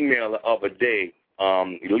the email the other day.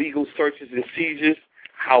 Illegal searches and seizures.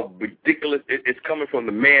 How ridiculous. It's coming from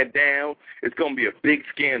the man down. It's going to be a big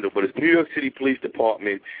scandal, but it's New York City Police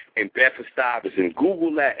Department and Bedford-Stuyvesant.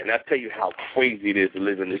 Google that, and I'll tell you how crazy it is to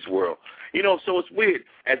live in this world. So it's weird.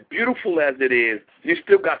 As beautiful as it is, you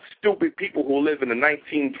still got stupid people who live in the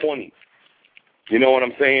 1920s. You know what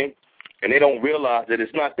I'm saying? And they don't realize that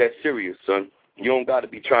it's not that serious, son. You don't got to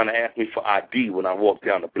be trying to ask me for ID when I walk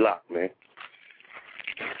down the block, man.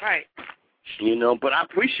 Right. But I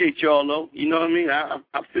appreciate y'all, though. You know what I mean?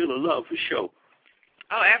 I feel the love for sure.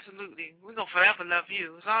 Oh, absolutely. We're going to forever love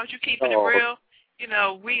you. As long as you're keeping it real,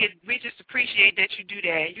 we just appreciate that you do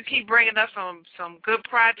that. You keep bringing us some good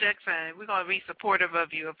projects, and we're going to be supportive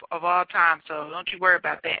of you of all time, so don't you worry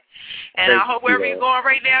about that. And I hope wherever you're going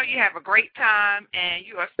right now, you have a great time, and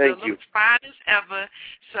you are still looking fine as ever.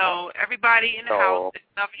 So everybody in the house is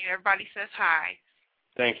loving you. Everybody says hi.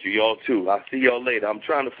 Thank you. Y'all, too. I'll see y'all later. I'm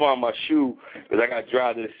trying to find my shoe because I got to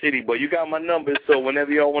drive to the city, but you got my number, so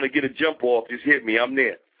whenever y'all want to get a jump off, just hit me. I'm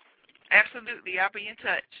there. Absolutely. I'll be in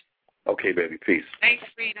touch. Okay, baby. Peace. Thanks,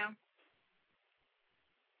 Freedom.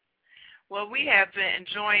 Well, we have been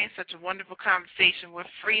enjoying such a wonderful conversation with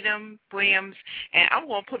Williams, and I'm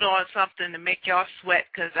going to put on something to make y'all sweat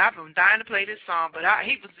because I've been dying to play this song, but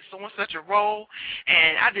he was just on such a roll,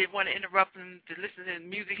 and I didn't want to interrupt him to listen to the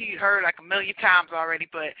music he heard like a million times already,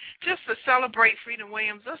 but just to celebrate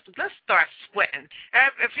Williams, let's start sweating.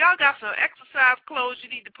 If y'all got some exercise clothes you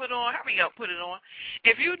need to put on, hurry up, put it on.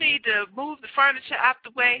 If you need to move the furniture out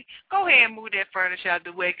the way, go ahead and move that furniture out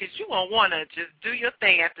the way because you won't want to just do your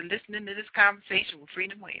thing after listening to this conversation with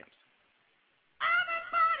Williams.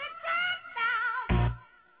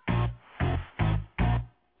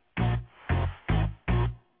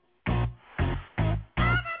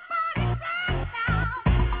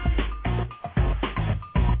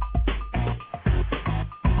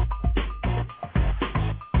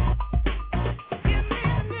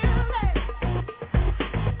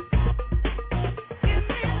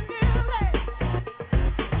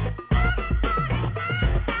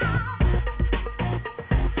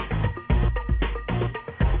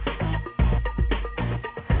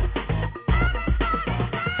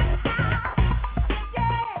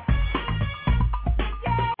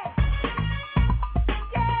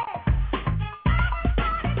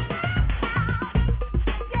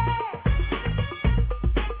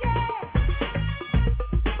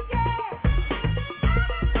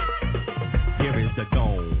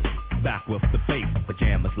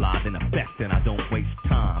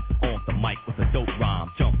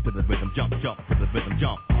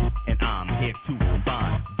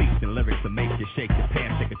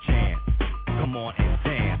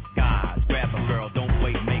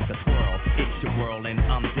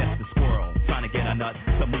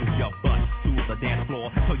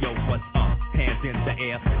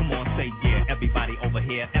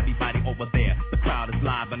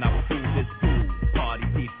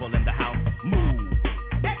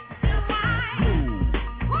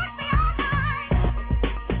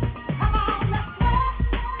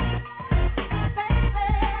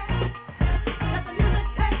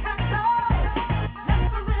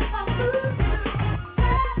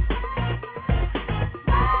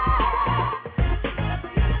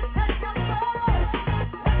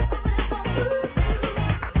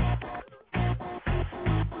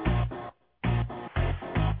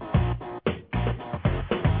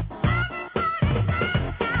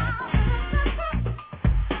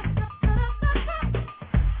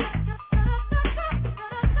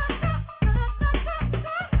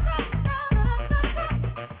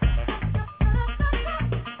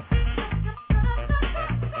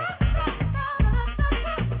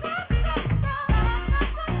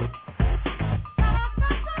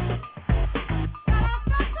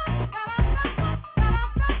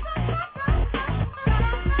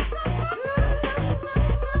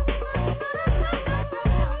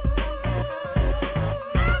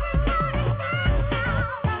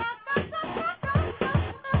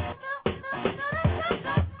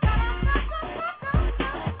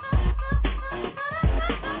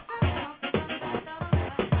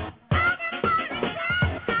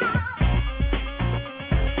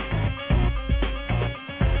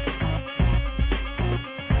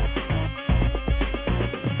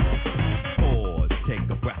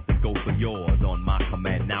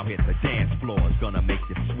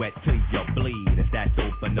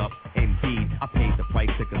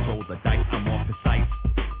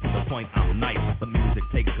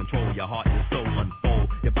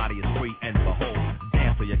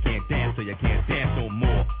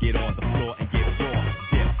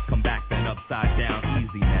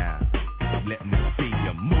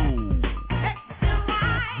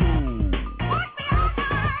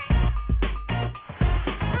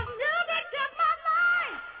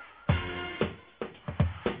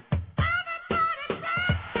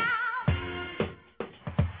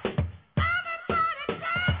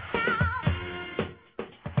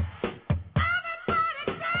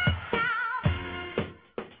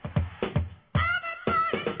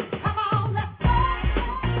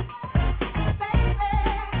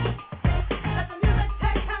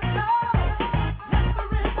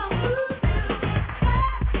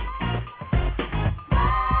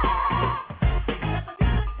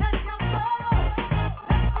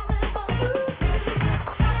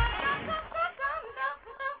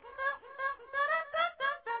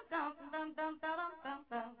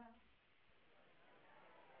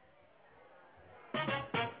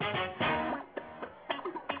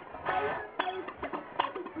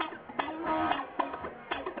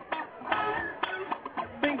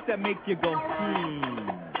 that make you go,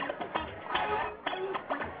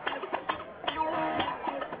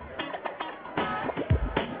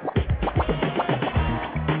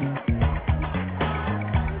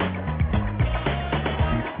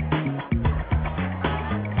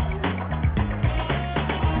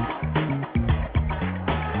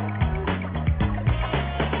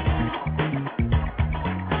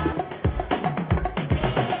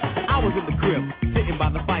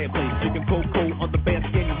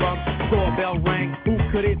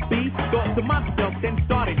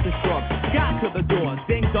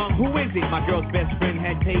 My girl's best friend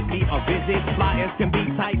had paid me a visit. Fly as can be,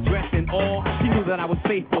 tight dressed and all. She knew that I was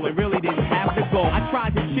faithful and really didn't have to go. I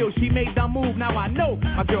tried to chill, she made the move. Now I know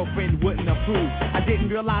my girlfriend wouldn't approve. I didn't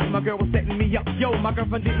realize my girl was setting me up. Yo, my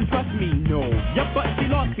girlfriend didn't trust me, no. Yup, but she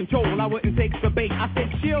lost control. I wouldn't take the bait. I said,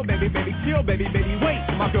 chill, baby, baby, chill, baby, baby, wait.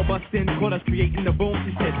 My girl bust in, caught us creating the boom.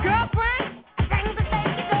 She said, girlfriend,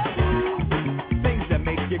 things that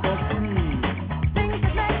make you go,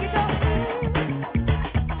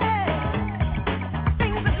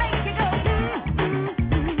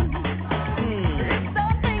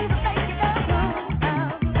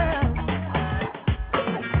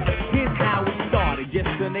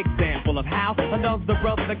 another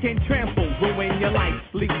brother can trample, ruin your life,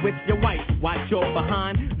 sleep with your wife, watch your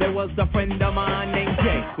behind. There was a friend of mine named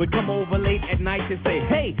Jay, would come over late at night and say,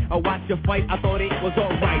 hey, I watch your fight, I thought it was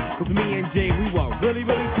alright, cause me and Jay, we were really,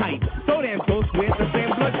 really tight, so damn close, we're the same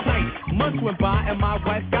blood type. Months went by and my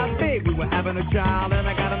wife got big, we were having a child and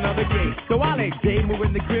I got another Jay, so I let Jay move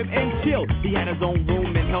in the crib and chill. He had his own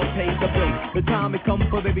room and helped pay the bill. The time had come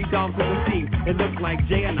for baby dog to receive. It looked like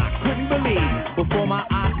Jay and I couldn't believe, before my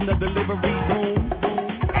eyes in the delivery room,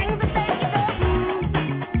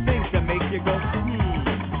 things that make you go,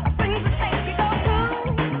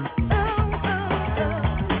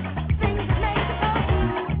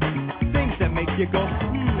 things that make you go,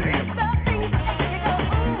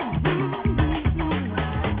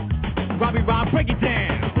 Robbie Rob, break it down.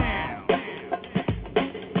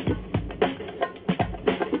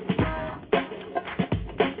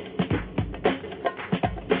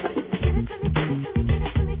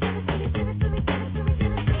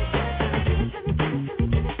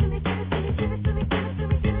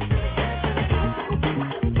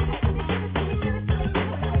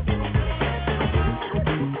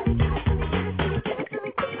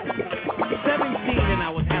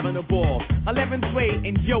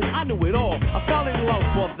 And yo, I knew it all. I fell in love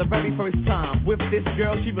for the very first time with this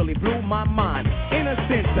girl. She really blew my mind.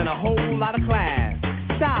 Innocence and a whole lot of class.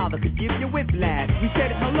 Style that could give you whiplash. We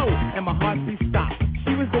said hello and my heart beat stopped.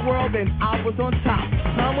 She was the world and I was on top.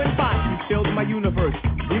 Time went by, she filled my universe.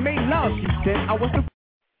 We made love, she said I was the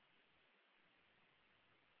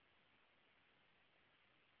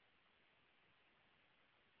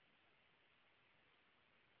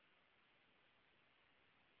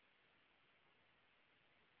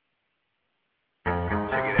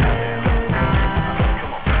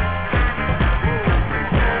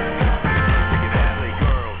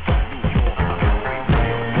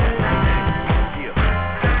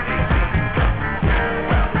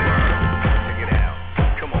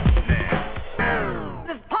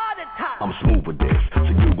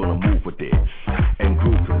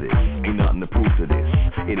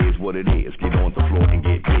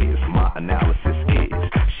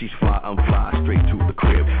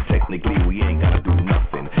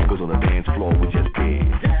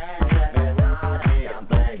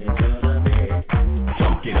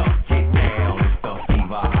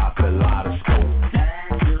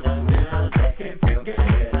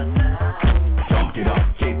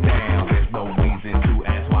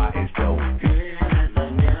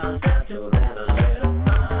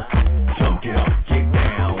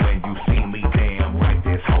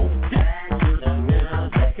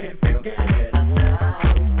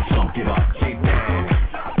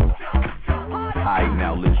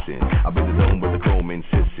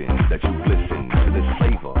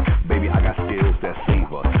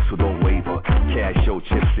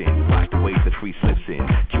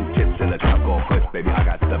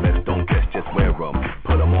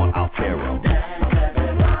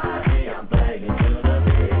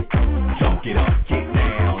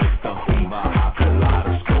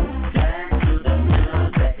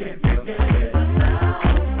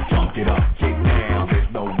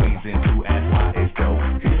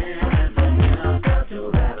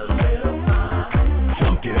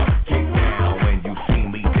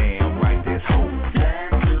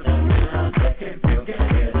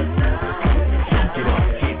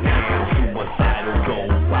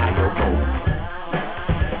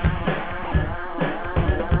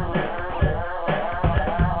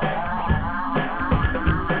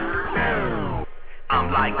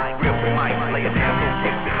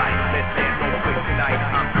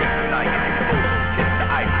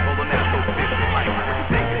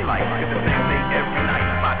life. It's the same thing every night.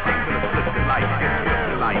 My take to the twisted life, it's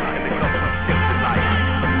twisted life, and the government shifted life.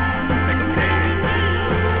 Make them dead. Make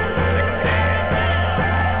them dead.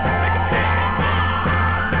 Make them dead.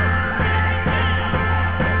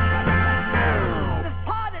 It's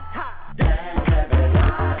party time. Dance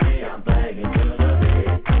everybody, I'm begging to the beat.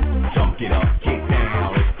 Jump it up, get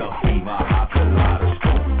down, it's the fever, hot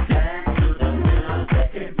kaleidoscope. Dance to the music,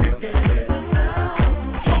 if you can hear the sound.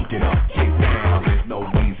 Jump it up, get down, there's no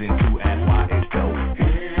reason to ask why it's dope.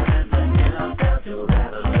 Here's the music to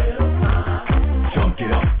have a little fun. Jump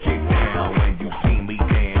it up, get down, when you see me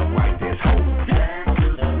damn right, there's hope. Dance to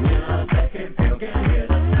the music, if you can hear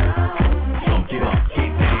the sound. Jump it up,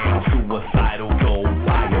 get down, suicidal, go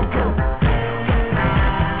firework.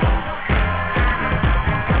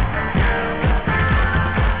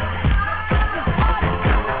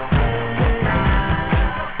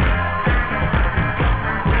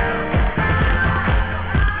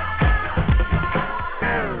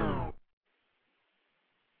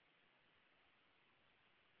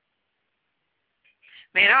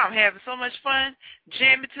 Man, I'm having so much fun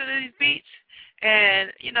jamming to these beats.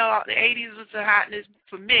 And, you know, the 80s was the hotness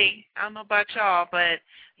for me. I don't know about y'all, but,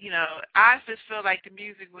 you know, I just feel like the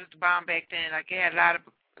music was the bomb back then. Like, it had a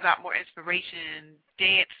lot more inspiration and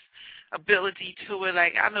dance ability to it.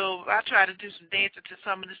 Like, I know I try to do some dancing to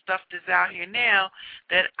some of the stuff that's out here now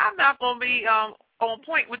that I'm not going to be on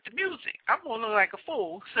point with the music. I'm going to look like a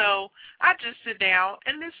fool. So I just sit down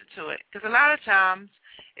and listen to it because a lot of times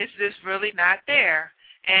it's just really not there.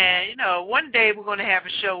 And, you know, one day we're going to have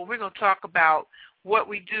a show where we're going to talk about what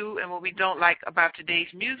we do and what we don't like about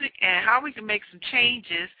today's music and how we can make some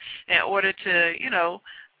changes in order to, you know,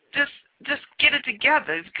 just get it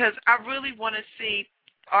together, because I really want to see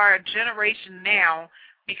our generation now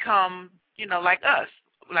become, you know, like us,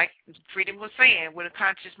 like Freedom was saying, with a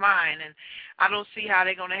conscious mind. And I don't see how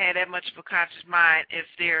they're going to have that much of a conscious mind if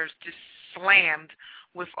they're just slammed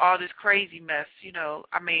with all this crazy mess. You know,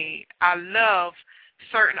 I mean, I love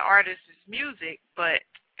certain artists' music, but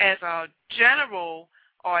as a general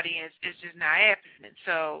audience, it's just not happening.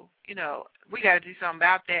 So, you know, we got to do something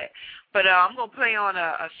about that. But I'm going to play on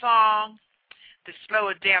a song to slow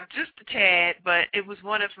it down just a tad, but it was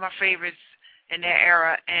one of my favorites in that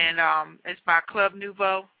era, and it's by Club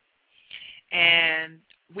Nouveau. And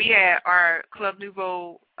we had our Club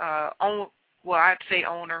Nouveau I'd say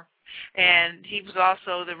owner, and he was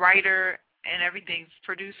also the writer and everything,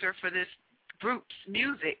 producer for this group's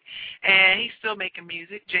music, and he's still making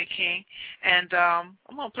music, J. King. And I'm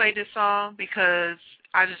going to play this song because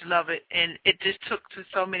I just love it, and it just took to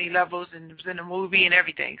so many levels, and it was in a movie and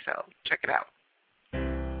everything, so check it out.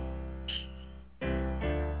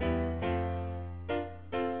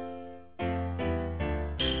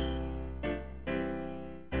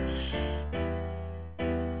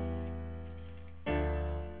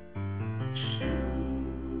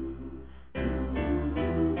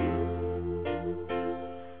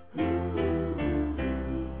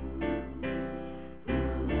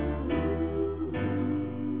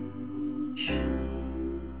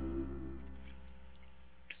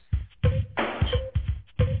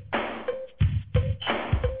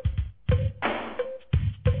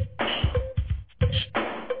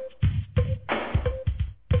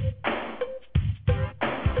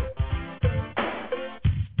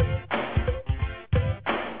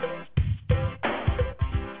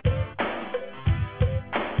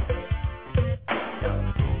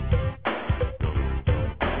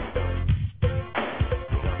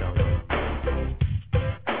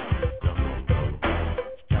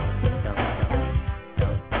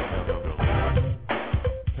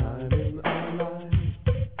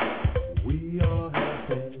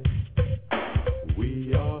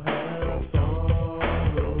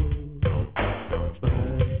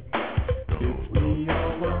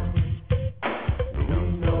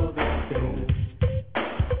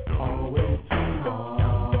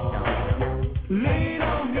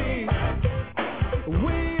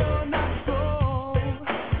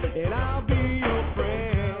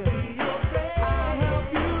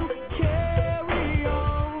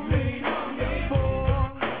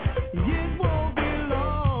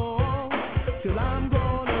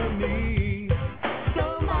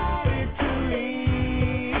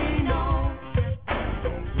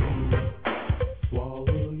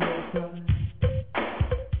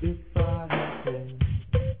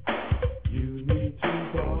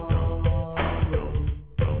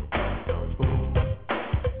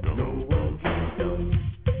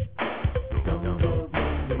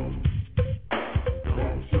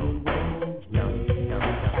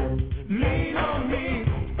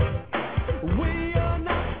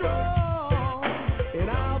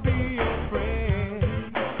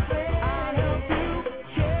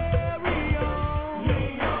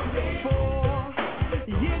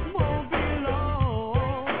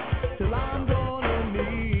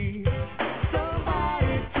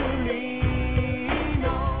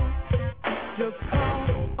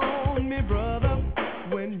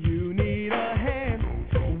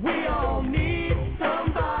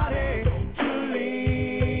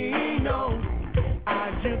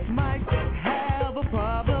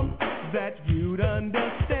 you'd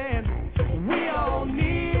understand. We all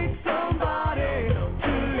need somebody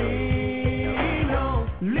to lean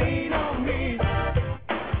on me.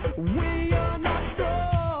 When you're not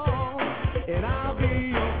strong, and I'll be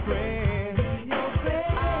your friend.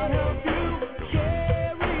 I'll help you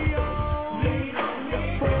carry on. Lean on me.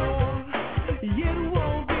 For it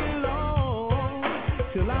won't be long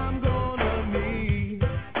till I'm gonna need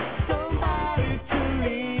somebody to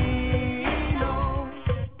lean on.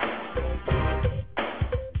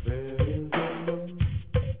 There is a love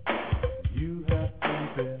you have to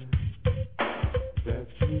bear that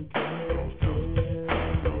you can't tell.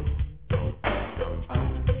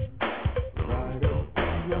 I'm right up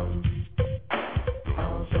beyond.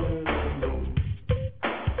 I'll share the load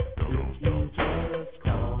if you just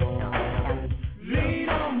come and lean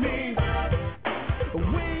on me.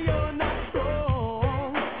 When you're not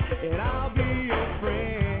strong, and I'll be your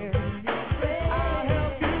friend. I'll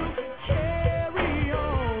help you carry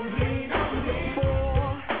on. Lean on me. For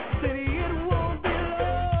city, it won't be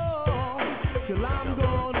long till I'm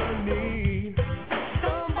gonna need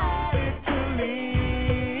somebody to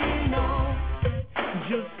lean on.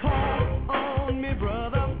 Just call on me,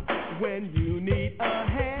 brother, when you need a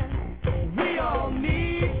hand. We all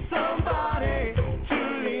need somebody to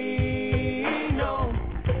lean on.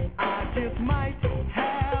 I just might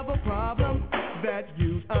have a problem that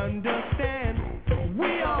you understand.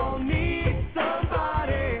 We all need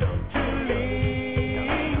somebody to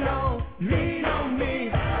lean on. Lean on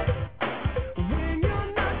me. When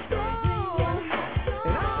you're not strong,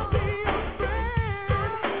 and I'll be your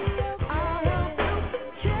friend. I'll help you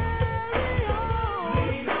carry on.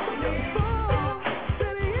 Lean on me. For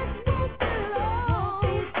city, it won't be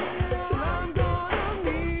long till I'm gonna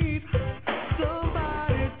need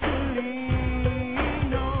somebody to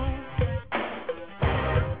lean on.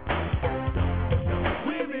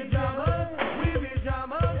 We be jammers, we be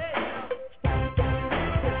jammers,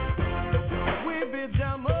 we be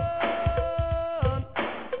jammers,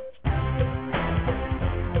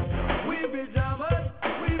 we be jammers,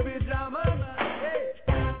 we be jammers,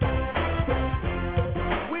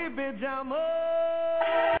 we be jammers.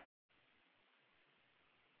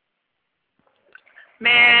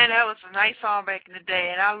 Man, that was a nice song back in the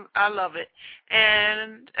day, and I love it.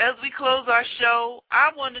 And as we close our show, I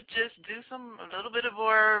want to just do a little bit of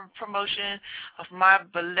more promotion of my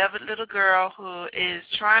beloved little girl who is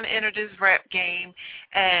trying to enter this rap game,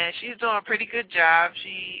 and she's doing a pretty good job.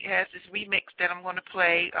 She has this remix that I'm going to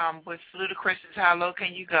play with Ludacris's How Low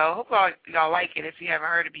Can You Go. Hope y'all like it if you haven't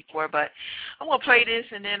heard it before, but I'm going to play this,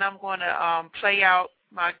 and then I'm going to play out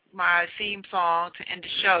my theme song to end the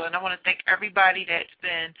show. And I want to thank everybody that's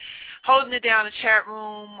been holding it down in the chat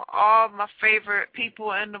room, all my favorite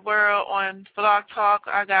people in the world on Blog Talk.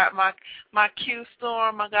 I got my Q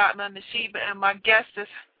Storm, I got Nanda Sheba, and my guest is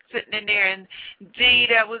sitting in there, and D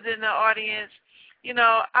that was in the audience. You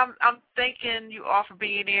know, I'm thanking you all for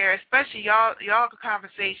being here, especially y'all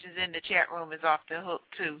conversations in the chat room is off the hook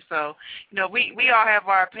too. So, you know, we all have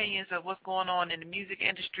our opinions of what's going on in the music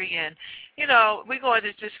industry, and, you know, we're going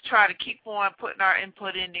to just try to keep on putting our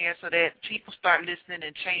input in there so that people start listening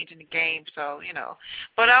and changing the game. So, you know,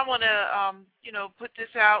 but I want to, you know, put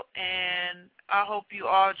this out, and I hope you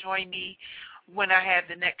all join me when I have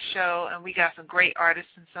the next show. And we got some great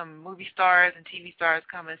artists and some movie stars and TV stars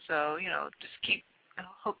coming. So, you know, just keep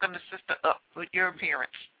hooking the sister up with your appearance.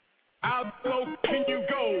 How low can you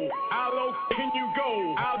go? How low can you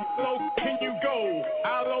go? How low can you go?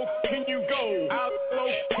 How low can you go? How low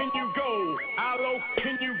can you go? How low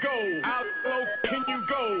can you go? How low can you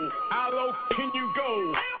go? How low can you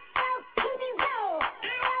go?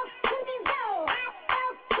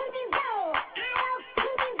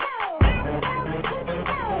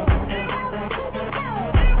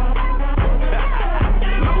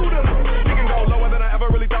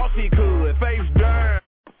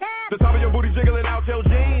 The top of your booty jiggling out your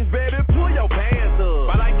jeans, baby, pull your pants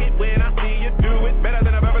up. I like it when I see you do it, better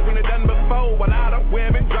than I've ever seen it done before. A lot of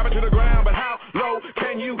women drop it to the ground, but how low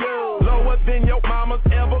can you go? Lower than your mama's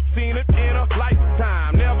ever seen it in a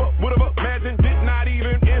lifetime. Never would have imagined it, not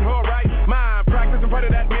even in her right mind. Practice in front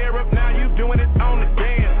of that mirror, now you doing it on the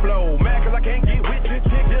dance floor. Mad cause I can't get with this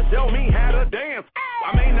chick, just show me how to dance.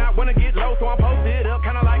 I may not wanna get low, so I'm posted up,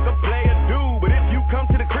 kinda like a player do. But if you come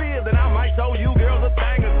to the crib, then I might show you girls a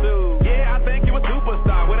thing or two. Yeah, I think you a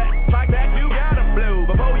superstar. With a like that, you gotta blow.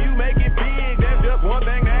 Before you make it big, there's just one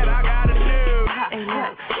thing that I gotta do. How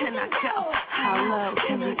low can I go? How low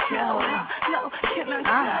can we go? How low can I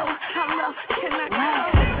go? How low can I go?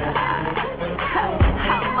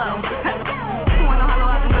 How low? You wanna know how low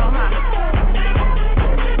I can go, huh?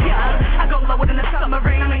 Yeah, I go lower than the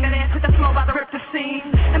submarine. I make that ass with the slow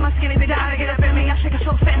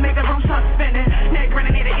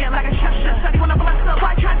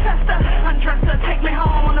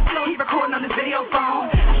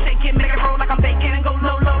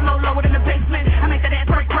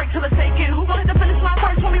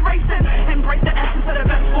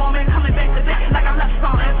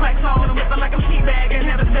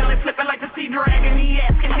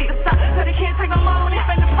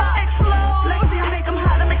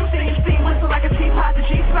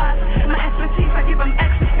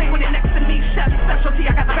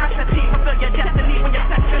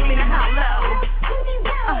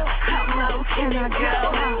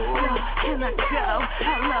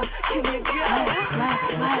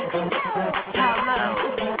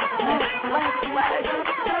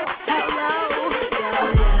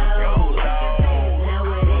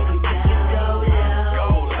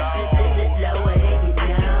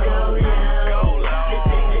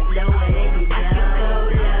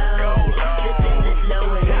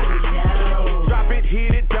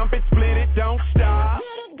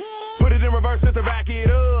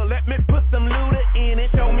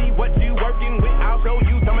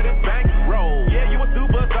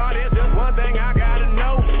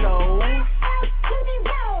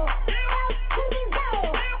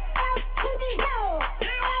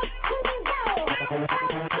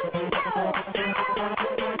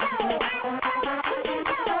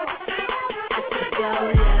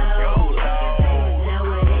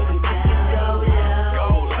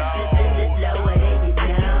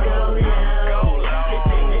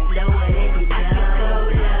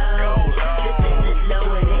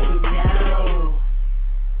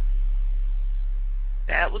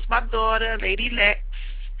Lady Lex,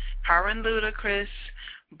 her and Ludacris,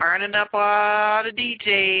 burning up all the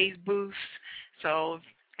DJs booths. So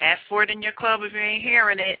ask for it in your club if you ain't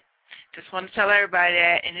hearing it. Just want to tell everybody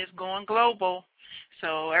that, and it's going global.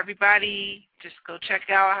 So everybody, just go check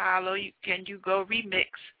out How Low Can You Go remix.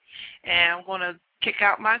 And I'm going to kick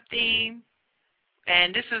out my theme.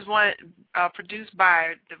 And this is one produced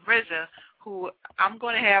by the RZA, who I'm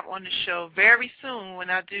going to have on the show very soon when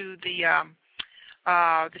I do the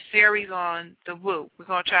series on the Wu. We're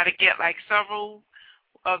going to try to get like several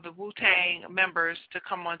of the Wu-Tang members to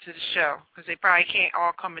come onto the show because they probably can't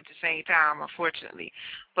all come at the same time, unfortunately.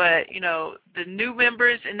 But, you know, the new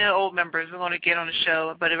members and the old members we're going to get on the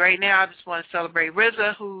show. But right now I just want to celebrate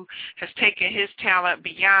RZA, who has taken his talent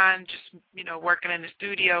beyond just, you know, working in the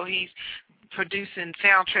studio. He's producing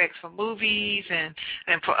soundtracks for movies and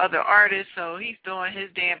for other artists, so he's doing his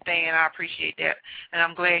damn thing, and I appreciate that, and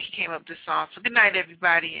I'm glad he came up with this song. So good night,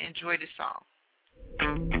 everybody, and enjoy this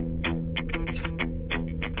song.